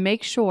to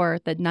make sure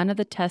that none of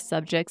the test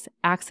subjects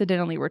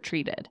accidentally were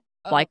treated.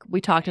 Like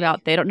we talked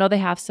about, they don't know they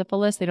have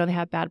syphilis, they know they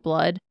have bad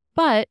blood.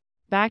 But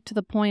back to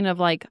the point of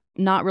like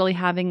not really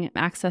having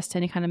access to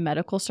any kind of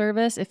medical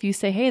service, if you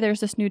say, hey, there's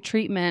this new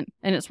treatment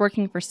and it's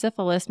working for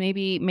syphilis,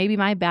 maybe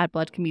my bad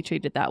blood can be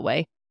treated that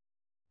way.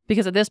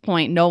 Because at this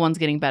point, no one's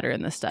getting better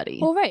in this study.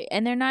 Well, right.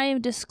 And they're not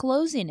even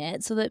disclosing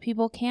it so that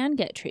people can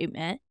get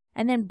treatment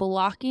and then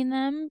blocking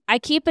them. I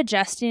keep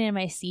adjusting in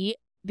my seat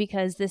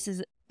because this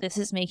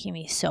is making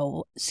me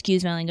so,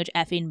 excuse my language,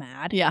 effing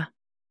mad. Yeah.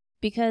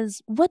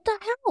 Because what the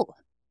hell?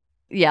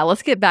 Yeah,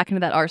 let's get back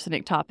into that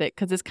arsenic topic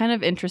because it's kind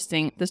of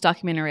interesting. This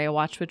documentary I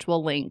watched, which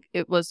we'll link,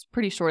 it was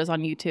pretty short, it's on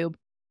YouTube,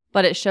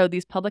 but it showed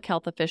these public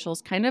health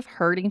officials kind of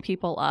herding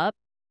people up,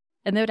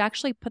 and they would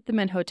actually put them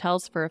in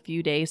hotels for a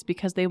few days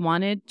because they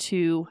wanted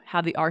to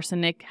have the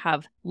arsenic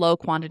have low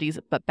quantities,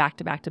 but back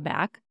to back to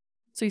back.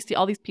 So you see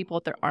all these people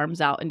with their arms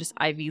out and just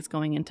IVs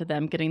going into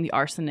them, getting the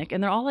arsenic,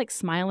 and they're all like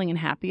smiling and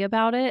happy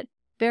about it.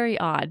 Very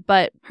odd.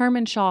 But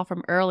Herman Shaw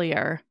from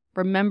earlier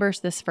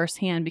remembers this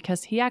firsthand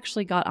because he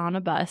actually got on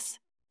a bus.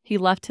 He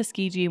left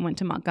Tuskegee and went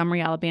to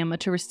Montgomery, Alabama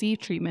to receive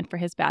treatment for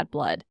his bad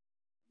blood.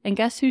 And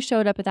guess who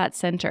showed up at that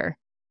center?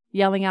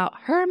 Yelling out,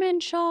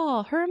 Herman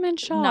Shaw, Herman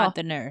Shaw. Not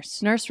the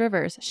nurse. Nurse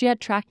Rivers. She had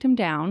tracked him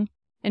down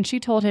and she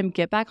told him,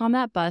 get back on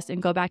that bus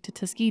and go back to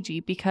Tuskegee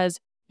because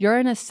you're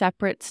in a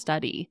separate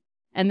study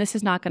and this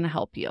is not going to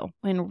help you.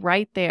 And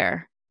right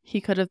there,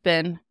 he could have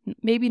been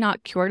maybe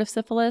not cured of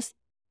syphilis,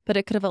 but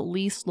it could have at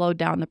least slowed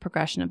down the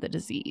progression of the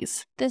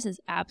disease. This is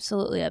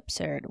absolutely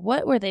absurd.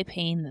 What were they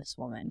paying this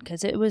woman?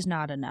 Because it was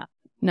not enough.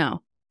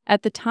 No.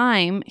 At the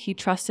time, he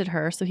trusted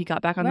her, so he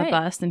got back on the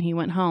bus and he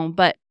went home.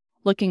 But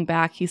looking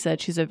back, he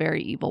said she's a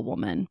very evil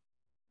woman.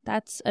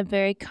 That's a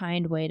very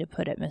kind way to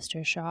put it,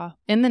 Mr. Shaw.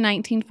 In the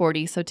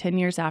 1940s, so 10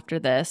 years after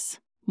this,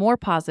 more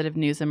positive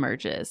news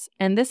emerges.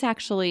 And this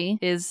actually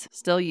is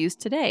still used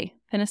today,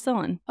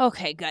 penicillin.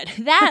 Okay, good.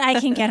 That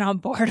I can get on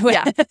board with.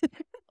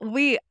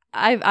 Yeah.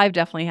 I've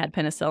definitely had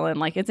penicillin.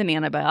 Like, it's an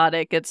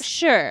antibiotic. It's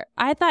sure.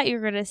 I thought you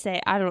were gonna say,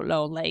 I don't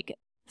know, like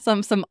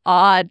some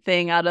odd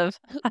thing out of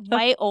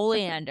white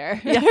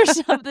oleander or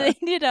something.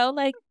 You know,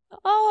 like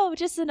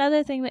just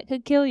another thing that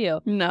could kill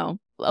you. No.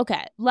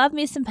 Okay, love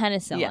me some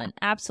penicillin. Yeah.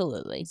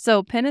 Absolutely.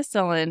 So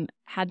penicillin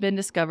had been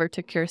discovered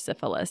to cure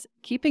syphilis,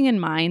 keeping in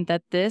mind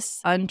that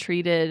this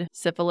untreated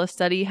syphilis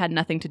study had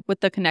nothing to do with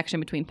the connection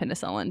between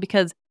penicillin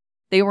because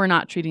they were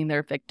not treating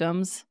their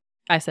victims.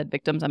 I said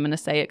victims, I'm going to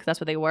say it because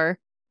that's what they were.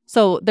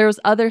 So there's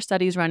other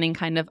studies running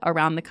kind of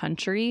around the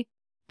country.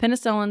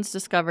 Penicillin's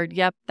discovered,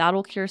 yep,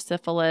 that'll cure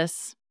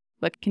syphilis.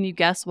 But can you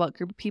guess what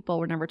group of people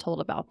were never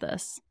told about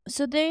this?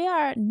 So they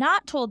are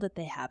not told that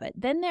they have it.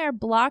 Then they're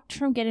blocked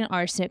from getting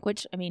arsenic,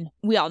 which, I mean,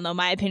 we all know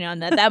my opinion on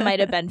that. That might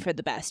have been for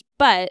the best.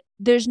 But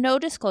there's no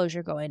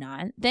disclosure going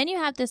on. Then you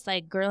have this,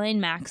 like, Ghislaine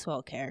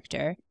Maxwell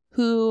character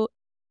who,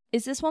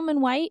 is this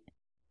woman white?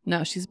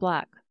 No, she's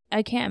black.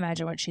 I can't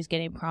imagine what she's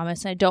getting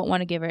promised. I don't want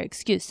to give her an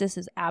excuse. This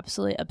is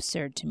absolutely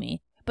absurd to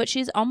me. But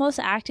she's almost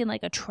acting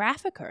like a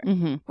trafficker,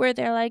 where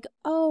they're like,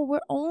 oh,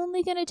 we're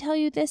only going to tell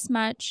you this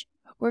much.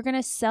 We're going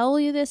to sell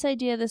you this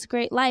idea, this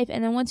great life.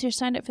 And then once you're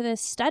signed up for this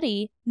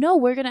study, no,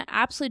 we're going to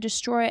absolutely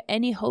destroy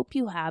any hope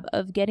you have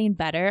of getting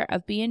better,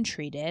 of being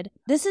treated.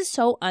 This is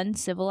so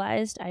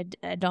uncivilized.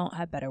 I don't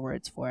have better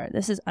words for it.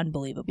 This is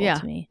unbelievable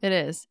to me. It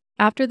is.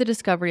 After the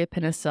discovery of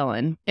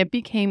penicillin, it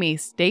became a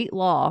state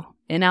law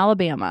in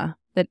Alabama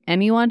that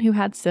anyone who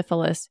had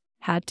syphilis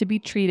had to be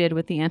treated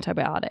with the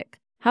antibiotic.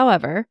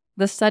 However,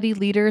 the study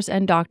leaders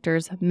and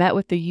doctors met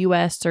with the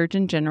U.S.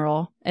 Surgeon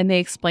General and they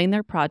explained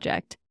their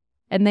project.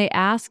 And they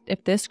asked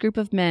if this group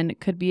of men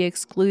could be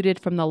excluded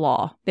from the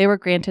law. They were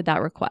granted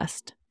that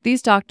request.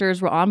 These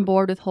doctors were on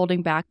board with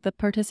holding back the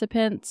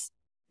participants.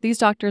 These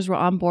doctors were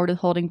on board with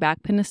holding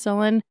back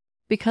penicillin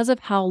because of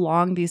how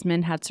long these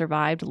men had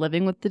survived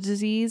living with the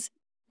disease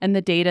and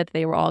the data that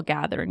they were all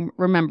gathering.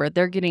 Remember,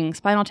 they're getting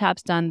spinal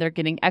taps done, they're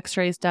getting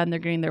x-rays done, they're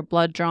getting their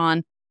blood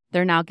drawn.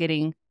 They're now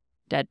getting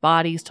dead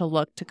bodies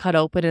to cut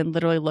open and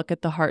literally look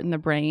at the heart and the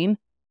brain.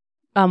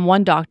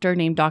 One doctor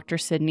named Dr.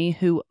 Sidney,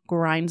 who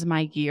grinds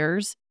my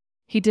gears,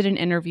 he did an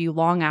interview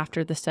long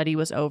after the study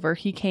was over.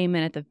 He came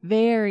in at the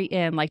very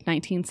end, like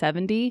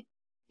 1970.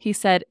 He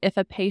said, if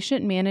a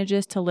patient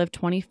manages to live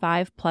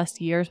 25 plus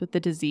years with the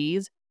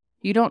disease,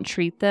 you don't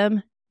treat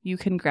them, you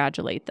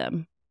congratulate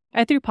them.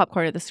 I threw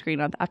popcorn at the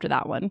screen after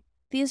that one.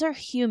 These are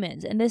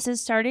humans, and this is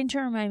starting to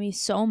remind me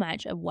so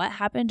much of what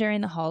happened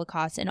during the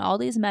Holocaust and all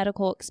these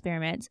medical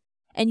experiments.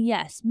 And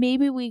yes,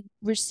 maybe we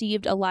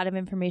received a lot of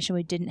information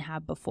we didn't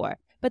have before,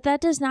 but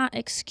that does not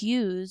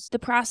excuse the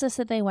process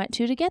that they went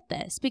to get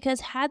this,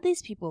 because had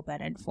these people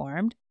been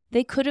informed,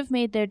 they could have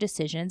made their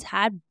decisions,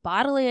 had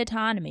bodily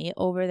autonomy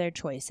over their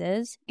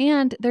choices.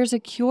 And there's a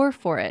cure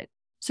for it.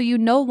 So you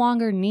no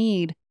longer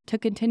need to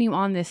continue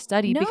on this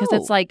study because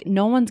it's like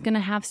no one's going to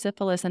have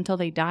syphilis until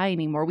they die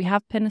anymore. We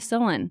have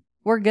penicillin.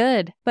 We're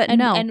good. But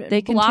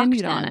they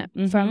continued on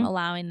it. From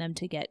allowing them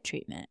to get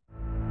treatment.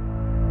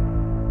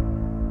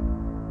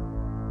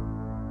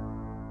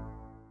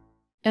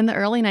 In the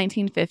early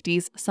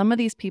 1950s, some of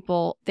these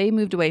people, they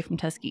moved away from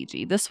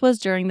Tuskegee. This was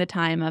during the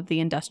time of the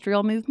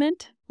industrial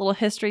movement. Little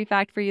history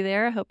fact for you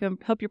there. I hope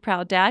you're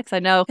proud, Dad, because I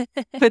know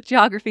with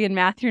geography and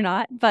math you're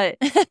not. But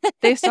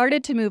they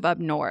started to move up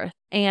north,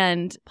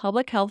 and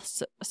public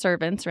health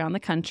servants around the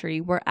country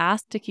were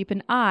asked to keep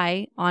an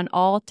eye on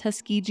all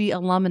Tuskegee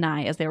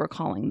alumni, as they were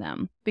calling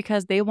them,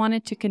 because they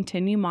wanted to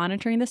continue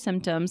monitoring the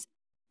symptoms,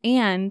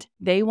 and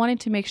they wanted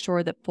to make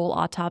sure that full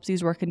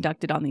autopsies were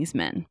conducted on these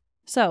men.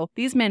 So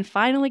these men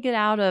finally get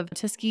out of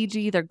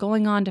Tuskegee. They're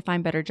going on to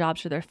find better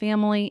jobs for their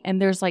family,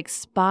 and there's like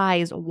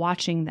spies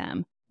watching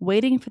them,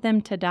 waiting for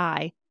them to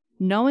die,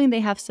 knowing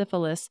they have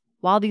syphilis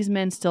while these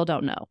men still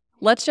don't know.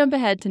 Let's jump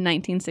ahead to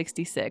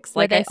 1966.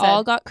 Like they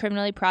all got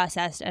criminally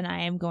processed, and I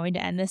am going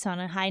to end this on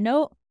a high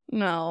note.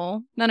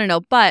 No.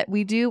 But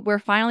we're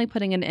finally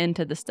putting an end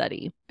to the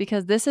study,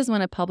 because this is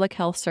when a public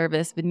health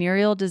service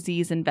venereal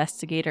disease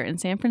investigator in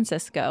San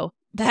Francisco.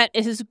 That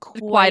is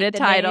quite a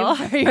title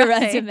for your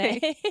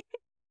resume.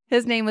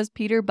 His name was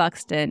Peter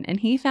Buxton, and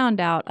he found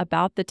out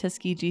about the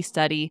Tuskegee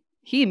study.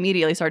 He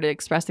immediately started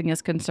expressing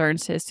his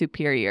concerns to his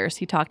superiors.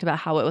 He talked about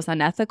how it was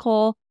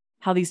unethical,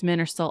 how these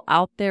men are still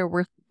out there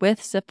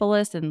with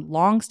syphilis and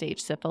long-stage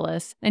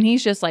syphilis. And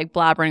he's just like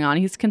blabbering on.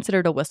 He's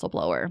considered a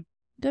whistleblower.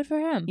 Good for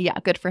him. Yeah,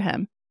 good for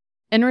him.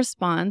 In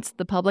response,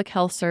 the Public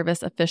Health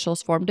Service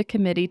officials formed a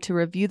committee to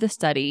review the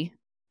study,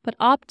 but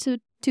opt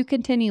to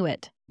continue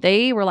it.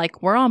 They were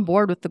like, we're on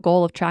board with the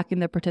goal of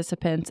tracking the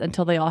participants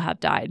until they all have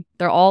died.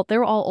 They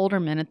were all older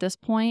men at this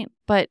point,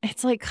 but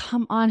it's like,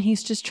 come on,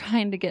 he's just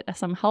trying to get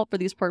some help for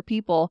these poor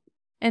people.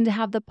 And to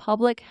have the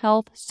Public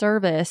Health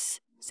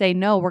Service say,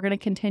 no, we're going to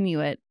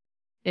continue it,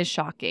 is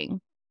shocking.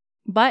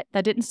 But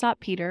that didn't stop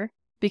Peter,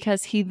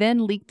 because he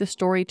then leaked the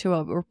story to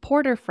a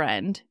reporter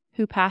friend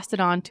who passed it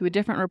on to a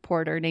different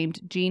reporter named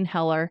Gene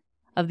Heller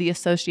of the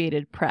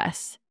Associated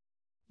Press.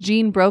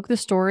 Gene broke the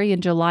story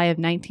in July of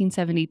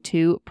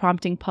 1972,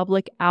 prompting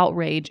public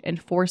outrage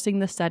and forcing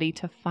the study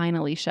to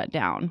finally shut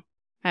down.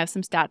 I have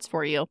some stats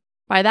for you.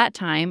 By that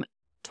time,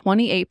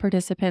 28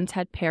 participants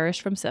had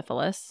perished from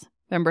syphilis.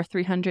 Remember,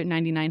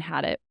 399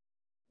 had it.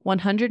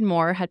 100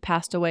 more had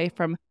passed away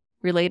from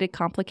related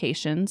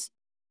complications.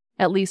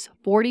 At least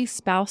 40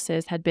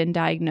 spouses had been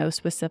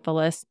diagnosed with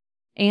syphilis,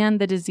 and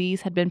the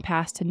disease had been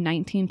passed to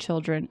 19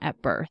 children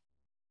at birth.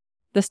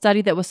 The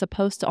study that was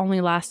supposed to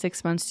only last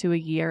 6 months to a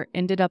year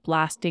ended up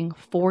lasting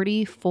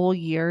 40 full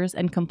years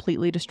and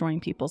completely destroying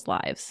people's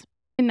lives.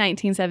 In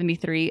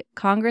 1973,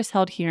 Congress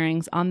held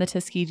hearings on the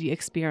Tuskegee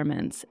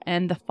experiments,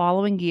 and the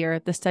following year,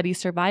 the study's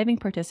surviving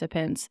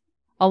participants,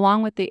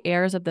 along with the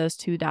heirs of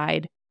those who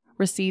died,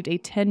 received a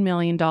 $10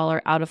 million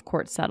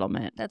out-of-court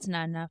settlement. That's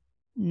not enough.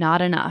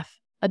 Not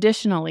enough.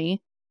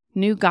 Additionally,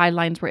 new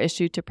guidelines were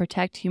issued to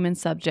protect human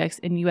subjects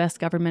in U.S.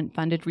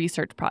 government-funded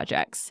research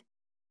projects.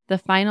 The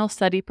final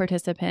study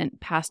participant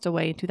passed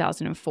away in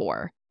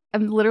 2004.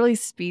 I'm literally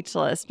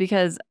speechless,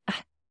 because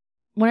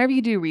whenever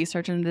you do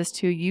research into this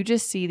too, you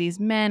just see these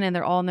men and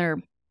they're all in their,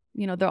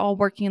 they're all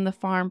working in the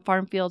farm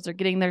fields, they're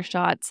getting their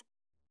shots.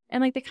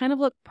 And like they kind of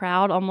look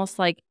proud, almost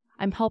like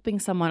I'm helping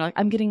someone, like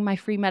I'm getting my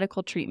free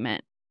medical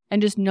treatment. And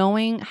just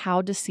knowing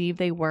how deceived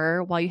they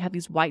were while you have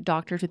these white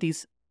doctors with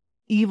these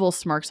evil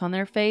smirks on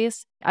their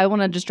face. I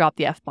want to just drop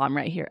the F-bomb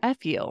right here.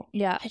 F you.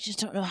 Yeah, I just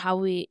don't know how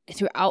we,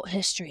 throughout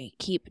history,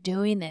 keep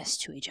doing this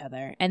to each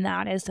other. And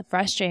that is the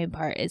frustrating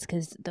part, is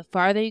because the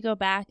farther you go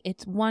back,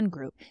 it's one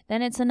group,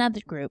 then it's another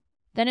group,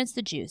 then it's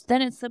the Jews,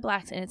 then it's the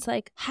blacks. And it's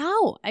like,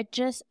 how?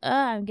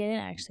 I'm getting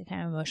actually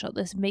kind of emotional.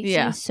 This makes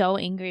me so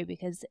angry,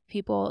 because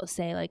people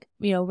say like,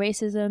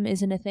 racism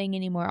isn't a thing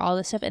anymore, all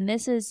this stuff. And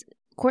this is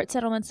court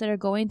settlements that are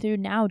going through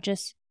now.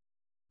 Just,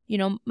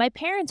 my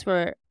parents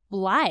were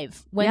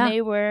live when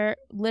they were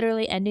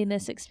literally ending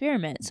this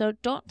experiment. So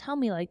don't tell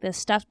me like this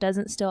stuff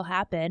doesn't still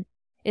happen.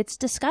 It's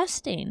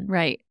disgusting.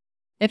 Right.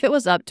 If it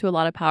was up to a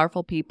lot of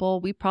powerful people,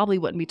 we probably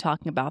wouldn't be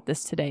talking about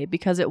this today,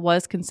 because it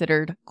was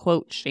considered,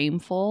 quote,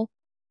 shameful.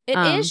 It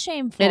is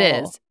shameful. It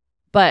is.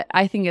 But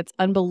I think it's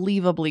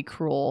unbelievably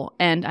cruel.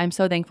 And I'm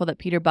so thankful that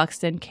Peter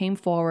Buxton came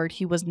forward.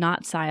 He was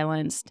not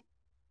silenced.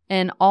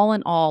 And all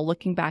in all,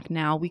 looking back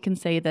now, we can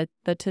say that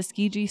the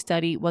Tuskegee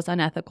study was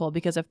unethical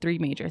because of 3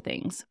 major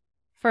things.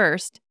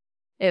 First,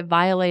 it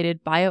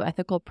violated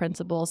bioethical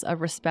principles of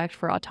respect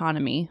for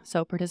autonomy,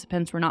 so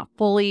participants were not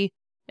fully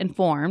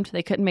informed.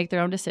 They couldn't make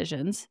their own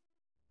decisions.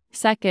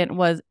 Second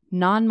was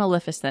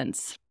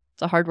non-maleficence.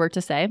 It's a hard word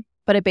to say,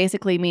 but it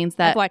basically means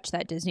that... I've watched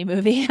that Disney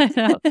movie.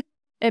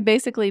 It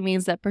basically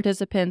means that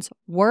participants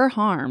were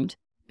harmed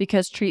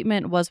because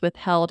treatment was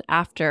withheld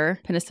after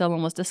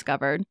penicillin was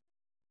discovered.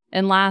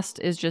 And last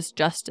is just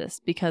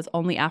justice, because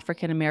only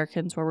African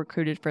Americans were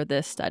recruited for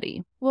this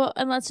study. Well,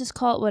 and let's just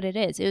call it what it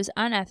is. It was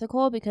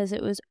unethical because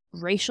it was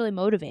racially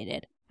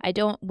motivated.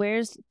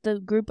 Where's the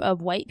group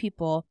of white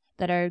people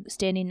that are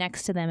standing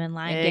next to them in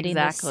line getting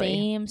the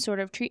same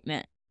sort of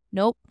treatment?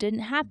 Nope,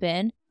 didn't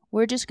happen.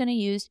 We're just going to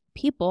use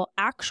people,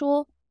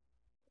 actual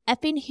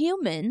effing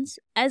humans,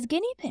 as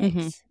guinea pigs.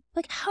 Mm-hmm.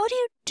 Like, how do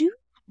you do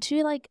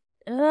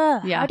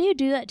how do you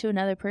do that to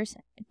another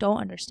person? I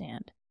don't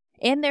understand.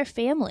 And their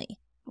family.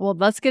 Well,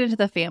 let's get into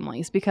the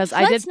families because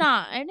I need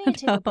to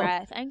take a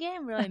breath. I'm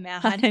getting really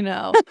mad. I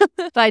know.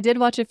 But I did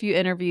watch a few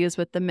interviews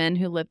with the men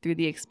who lived through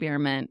the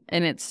experiment,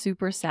 and it's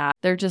super sad.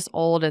 They're just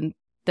old and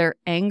they're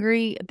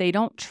angry. They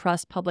don't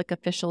trust public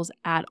officials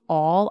at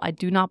all. I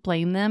do not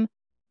blame them,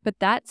 but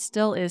that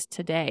still is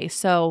today.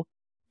 So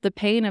the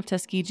pain of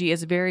Tuskegee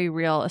is very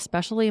real,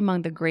 especially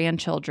among the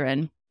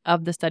grandchildren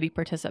of the study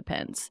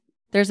participants.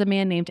 There's a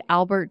man named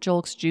Albert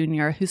Jolks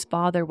Jr., whose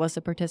father was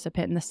a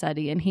participant in the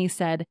study, and he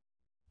said,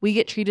 "We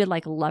get treated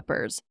like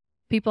lepers.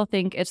 People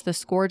think it's the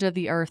scourge of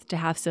the earth to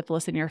have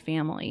syphilis in your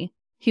family."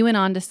 He went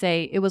on to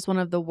say it was one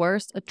of the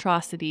worst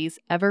atrocities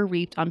ever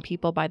wreaked on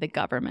people by the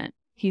government.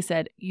 He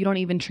said, "You don't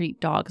even treat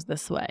dogs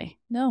this way."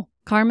 No.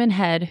 Carmen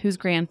Head, whose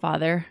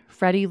grandfather,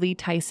 Freddie Lee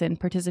Tyson,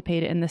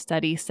 participated in the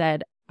study,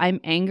 said, "I'm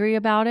angry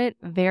about it,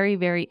 very,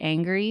 very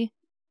angry."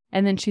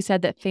 And then she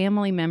said that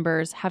family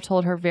members have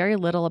told her very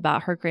little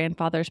about her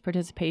grandfather's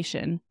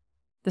participation.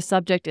 The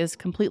subject is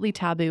completely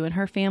taboo in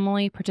her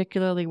family,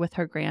 particularly with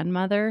her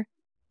grandmother.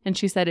 And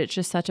she said, "It's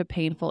just such a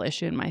painful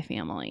issue in my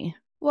family."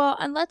 Well,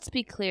 and let's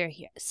be clear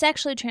here.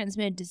 Sexually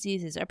transmitted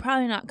diseases are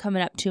probably not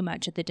coming up too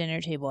much at the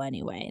dinner table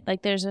anyway.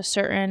 Like there's a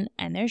certain,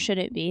 and there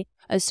shouldn't be,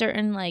 a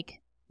certain like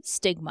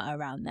stigma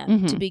around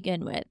them to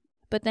begin with.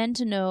 But then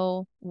to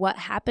know what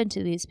happened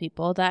to these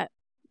people, that,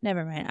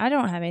 never mind. I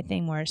don't have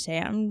anything more to say.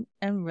 I'm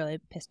really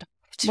pissed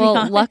off, to be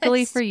honest.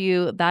 Luckily for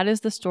you, that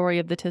is the story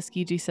of the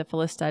Tuskegee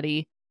syphilis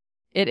study.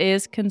 It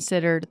is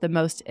considered the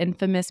most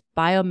infamous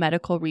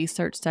biomedical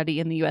research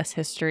study in the U.S.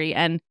 history.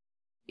 And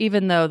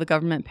even though the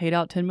government paid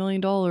out $10 million,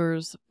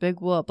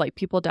 big whoop, like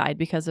people died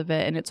because of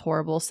it, and it's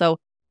horrible. So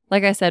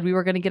like I said, we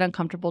were going to get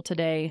uncomfortable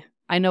today.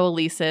 I know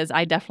Elise is.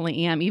 I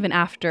definitely am. Even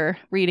after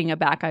reading it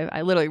back,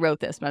 I literally wrote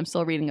this, but I'm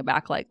still reading it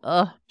back like,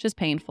 just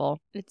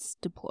painful. It's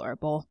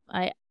deplorable.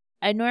 I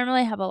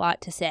normally have a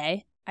lot to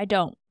say. I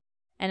don't.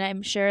 And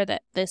I'm sure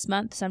that this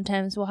month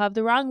sometimes we'll have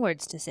the wrong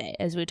words to say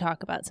as we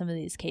talk about some of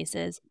these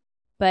cases.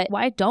 But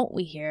why don't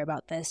we hear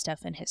about this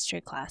stuff in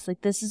history class?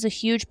 Like, this is a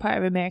huge part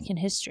of American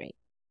history.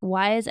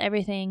 Why is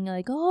everything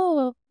like,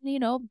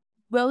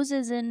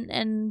 roses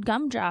and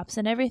gumdrops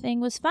and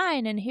everything was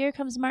fine, and here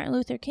comes Martin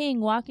Luther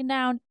King walking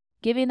down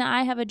giving the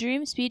I Have a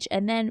Dream speech,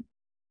 and then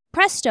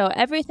presto,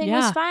 everything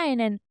was fine,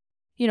 and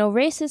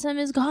racism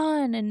is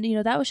gone, and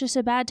that was just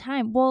a bad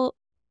time. Well,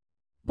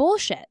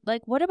 bullshit.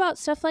 Like, what about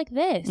stuff like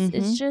this?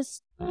 It's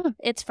just,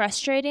 it's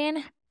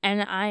frustrating,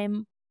 and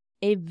I'm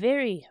a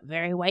very,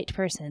 very white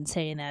person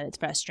saying that it's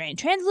frustrating.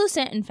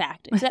 Translucent, in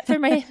fact, except for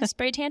my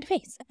spray tanned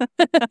face.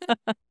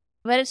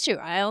 But it's true.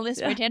 I only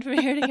spray tan from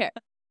here to here.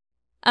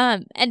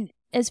 And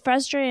as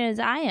frustrated as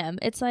I am,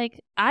 it's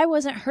like I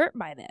wasn't hurt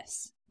by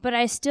this. But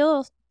I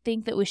still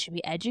think that we should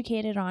be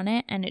educated on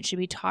it and it should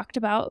be talked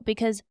about,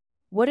 because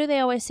what do they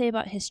always say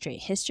about history?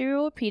 History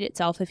will repeat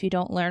itself if you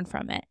don't learn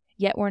from it.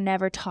 Yet we're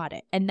never taught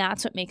it. And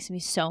that's what makes me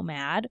so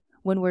mad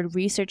when we're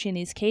researching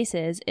these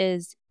cases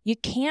is you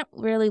can't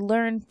really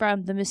learn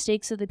from the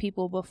mistakes of the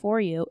people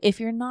before you if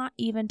you're not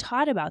even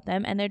taught about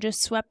them and they're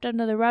just swept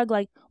under the rug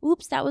like,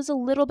 oops, that was a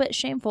little bit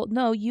shameful.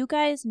 No, you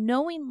guys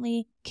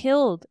knowingly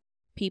killed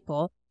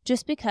people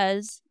just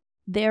because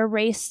their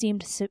race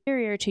seemed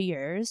superior to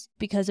yours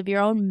because of your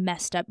own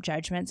messed up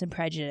judgments and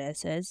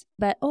prejudices.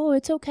 But,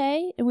 it's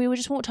okay. And we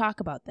just won't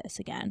talk about this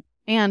again.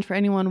 And for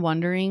anyone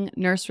wondering,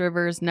 Nurse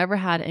Rivers never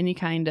had any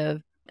kind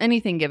of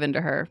anything given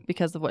to her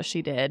because of what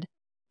she did,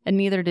 and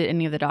neither did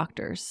any of the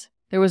doctors.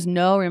 There was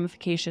no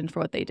ramification for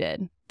what they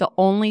did. The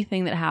only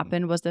thing that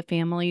happened was the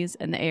families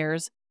and the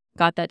heirs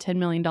got that $10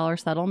 million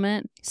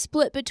settlement.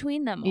 Split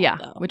between them all,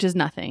 though. Which is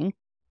nothing.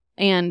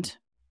 And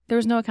there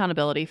was no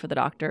accountability for the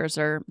doctors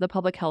or the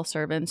public health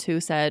servants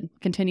who said,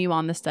 continue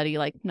on the study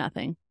like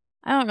nothing.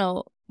 I don't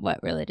know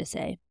what really to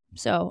say.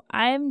 So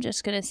I'm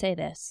just going to say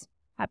this.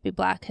 Happy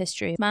Black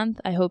History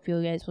Month. I hope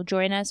you guys will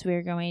join us.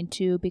 We're going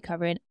to be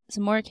covering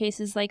some more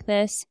cases like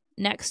this.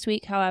 Next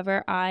week,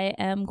 however, I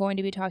am going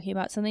to be talking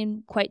about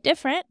something quite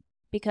different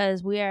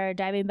because we are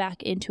diving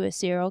back into a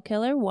serial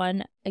killer,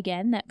 one,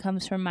 again, that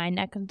comes from my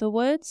neck of the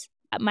woods.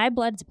 My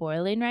blood's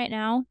boiling right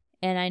now,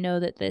 and I know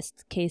that this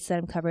case that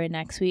I'm covering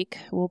next week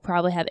will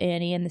probably have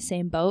Annie in the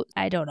same boat.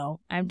 I don't know.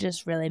 I'm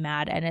just really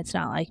mad, and it's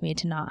not like me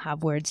to not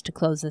have words to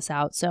close this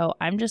out. So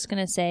I'm just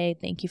going to say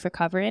thank you for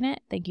covering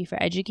it. Thank you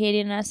for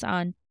educating us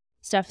on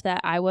stuff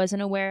that I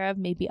wasn't aware of,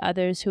 maybe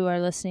others who are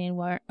listening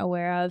weren't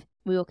aware of.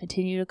 We will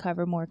continue to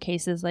cover more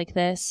cases like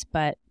this,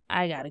 but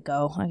I gotta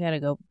go. I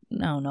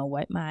don't know,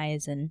 wipe my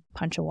eyes and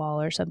punch a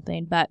wall or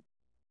something. But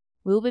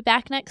we'll be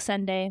back next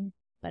Sunday.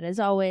 But as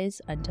always,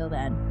 until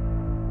then.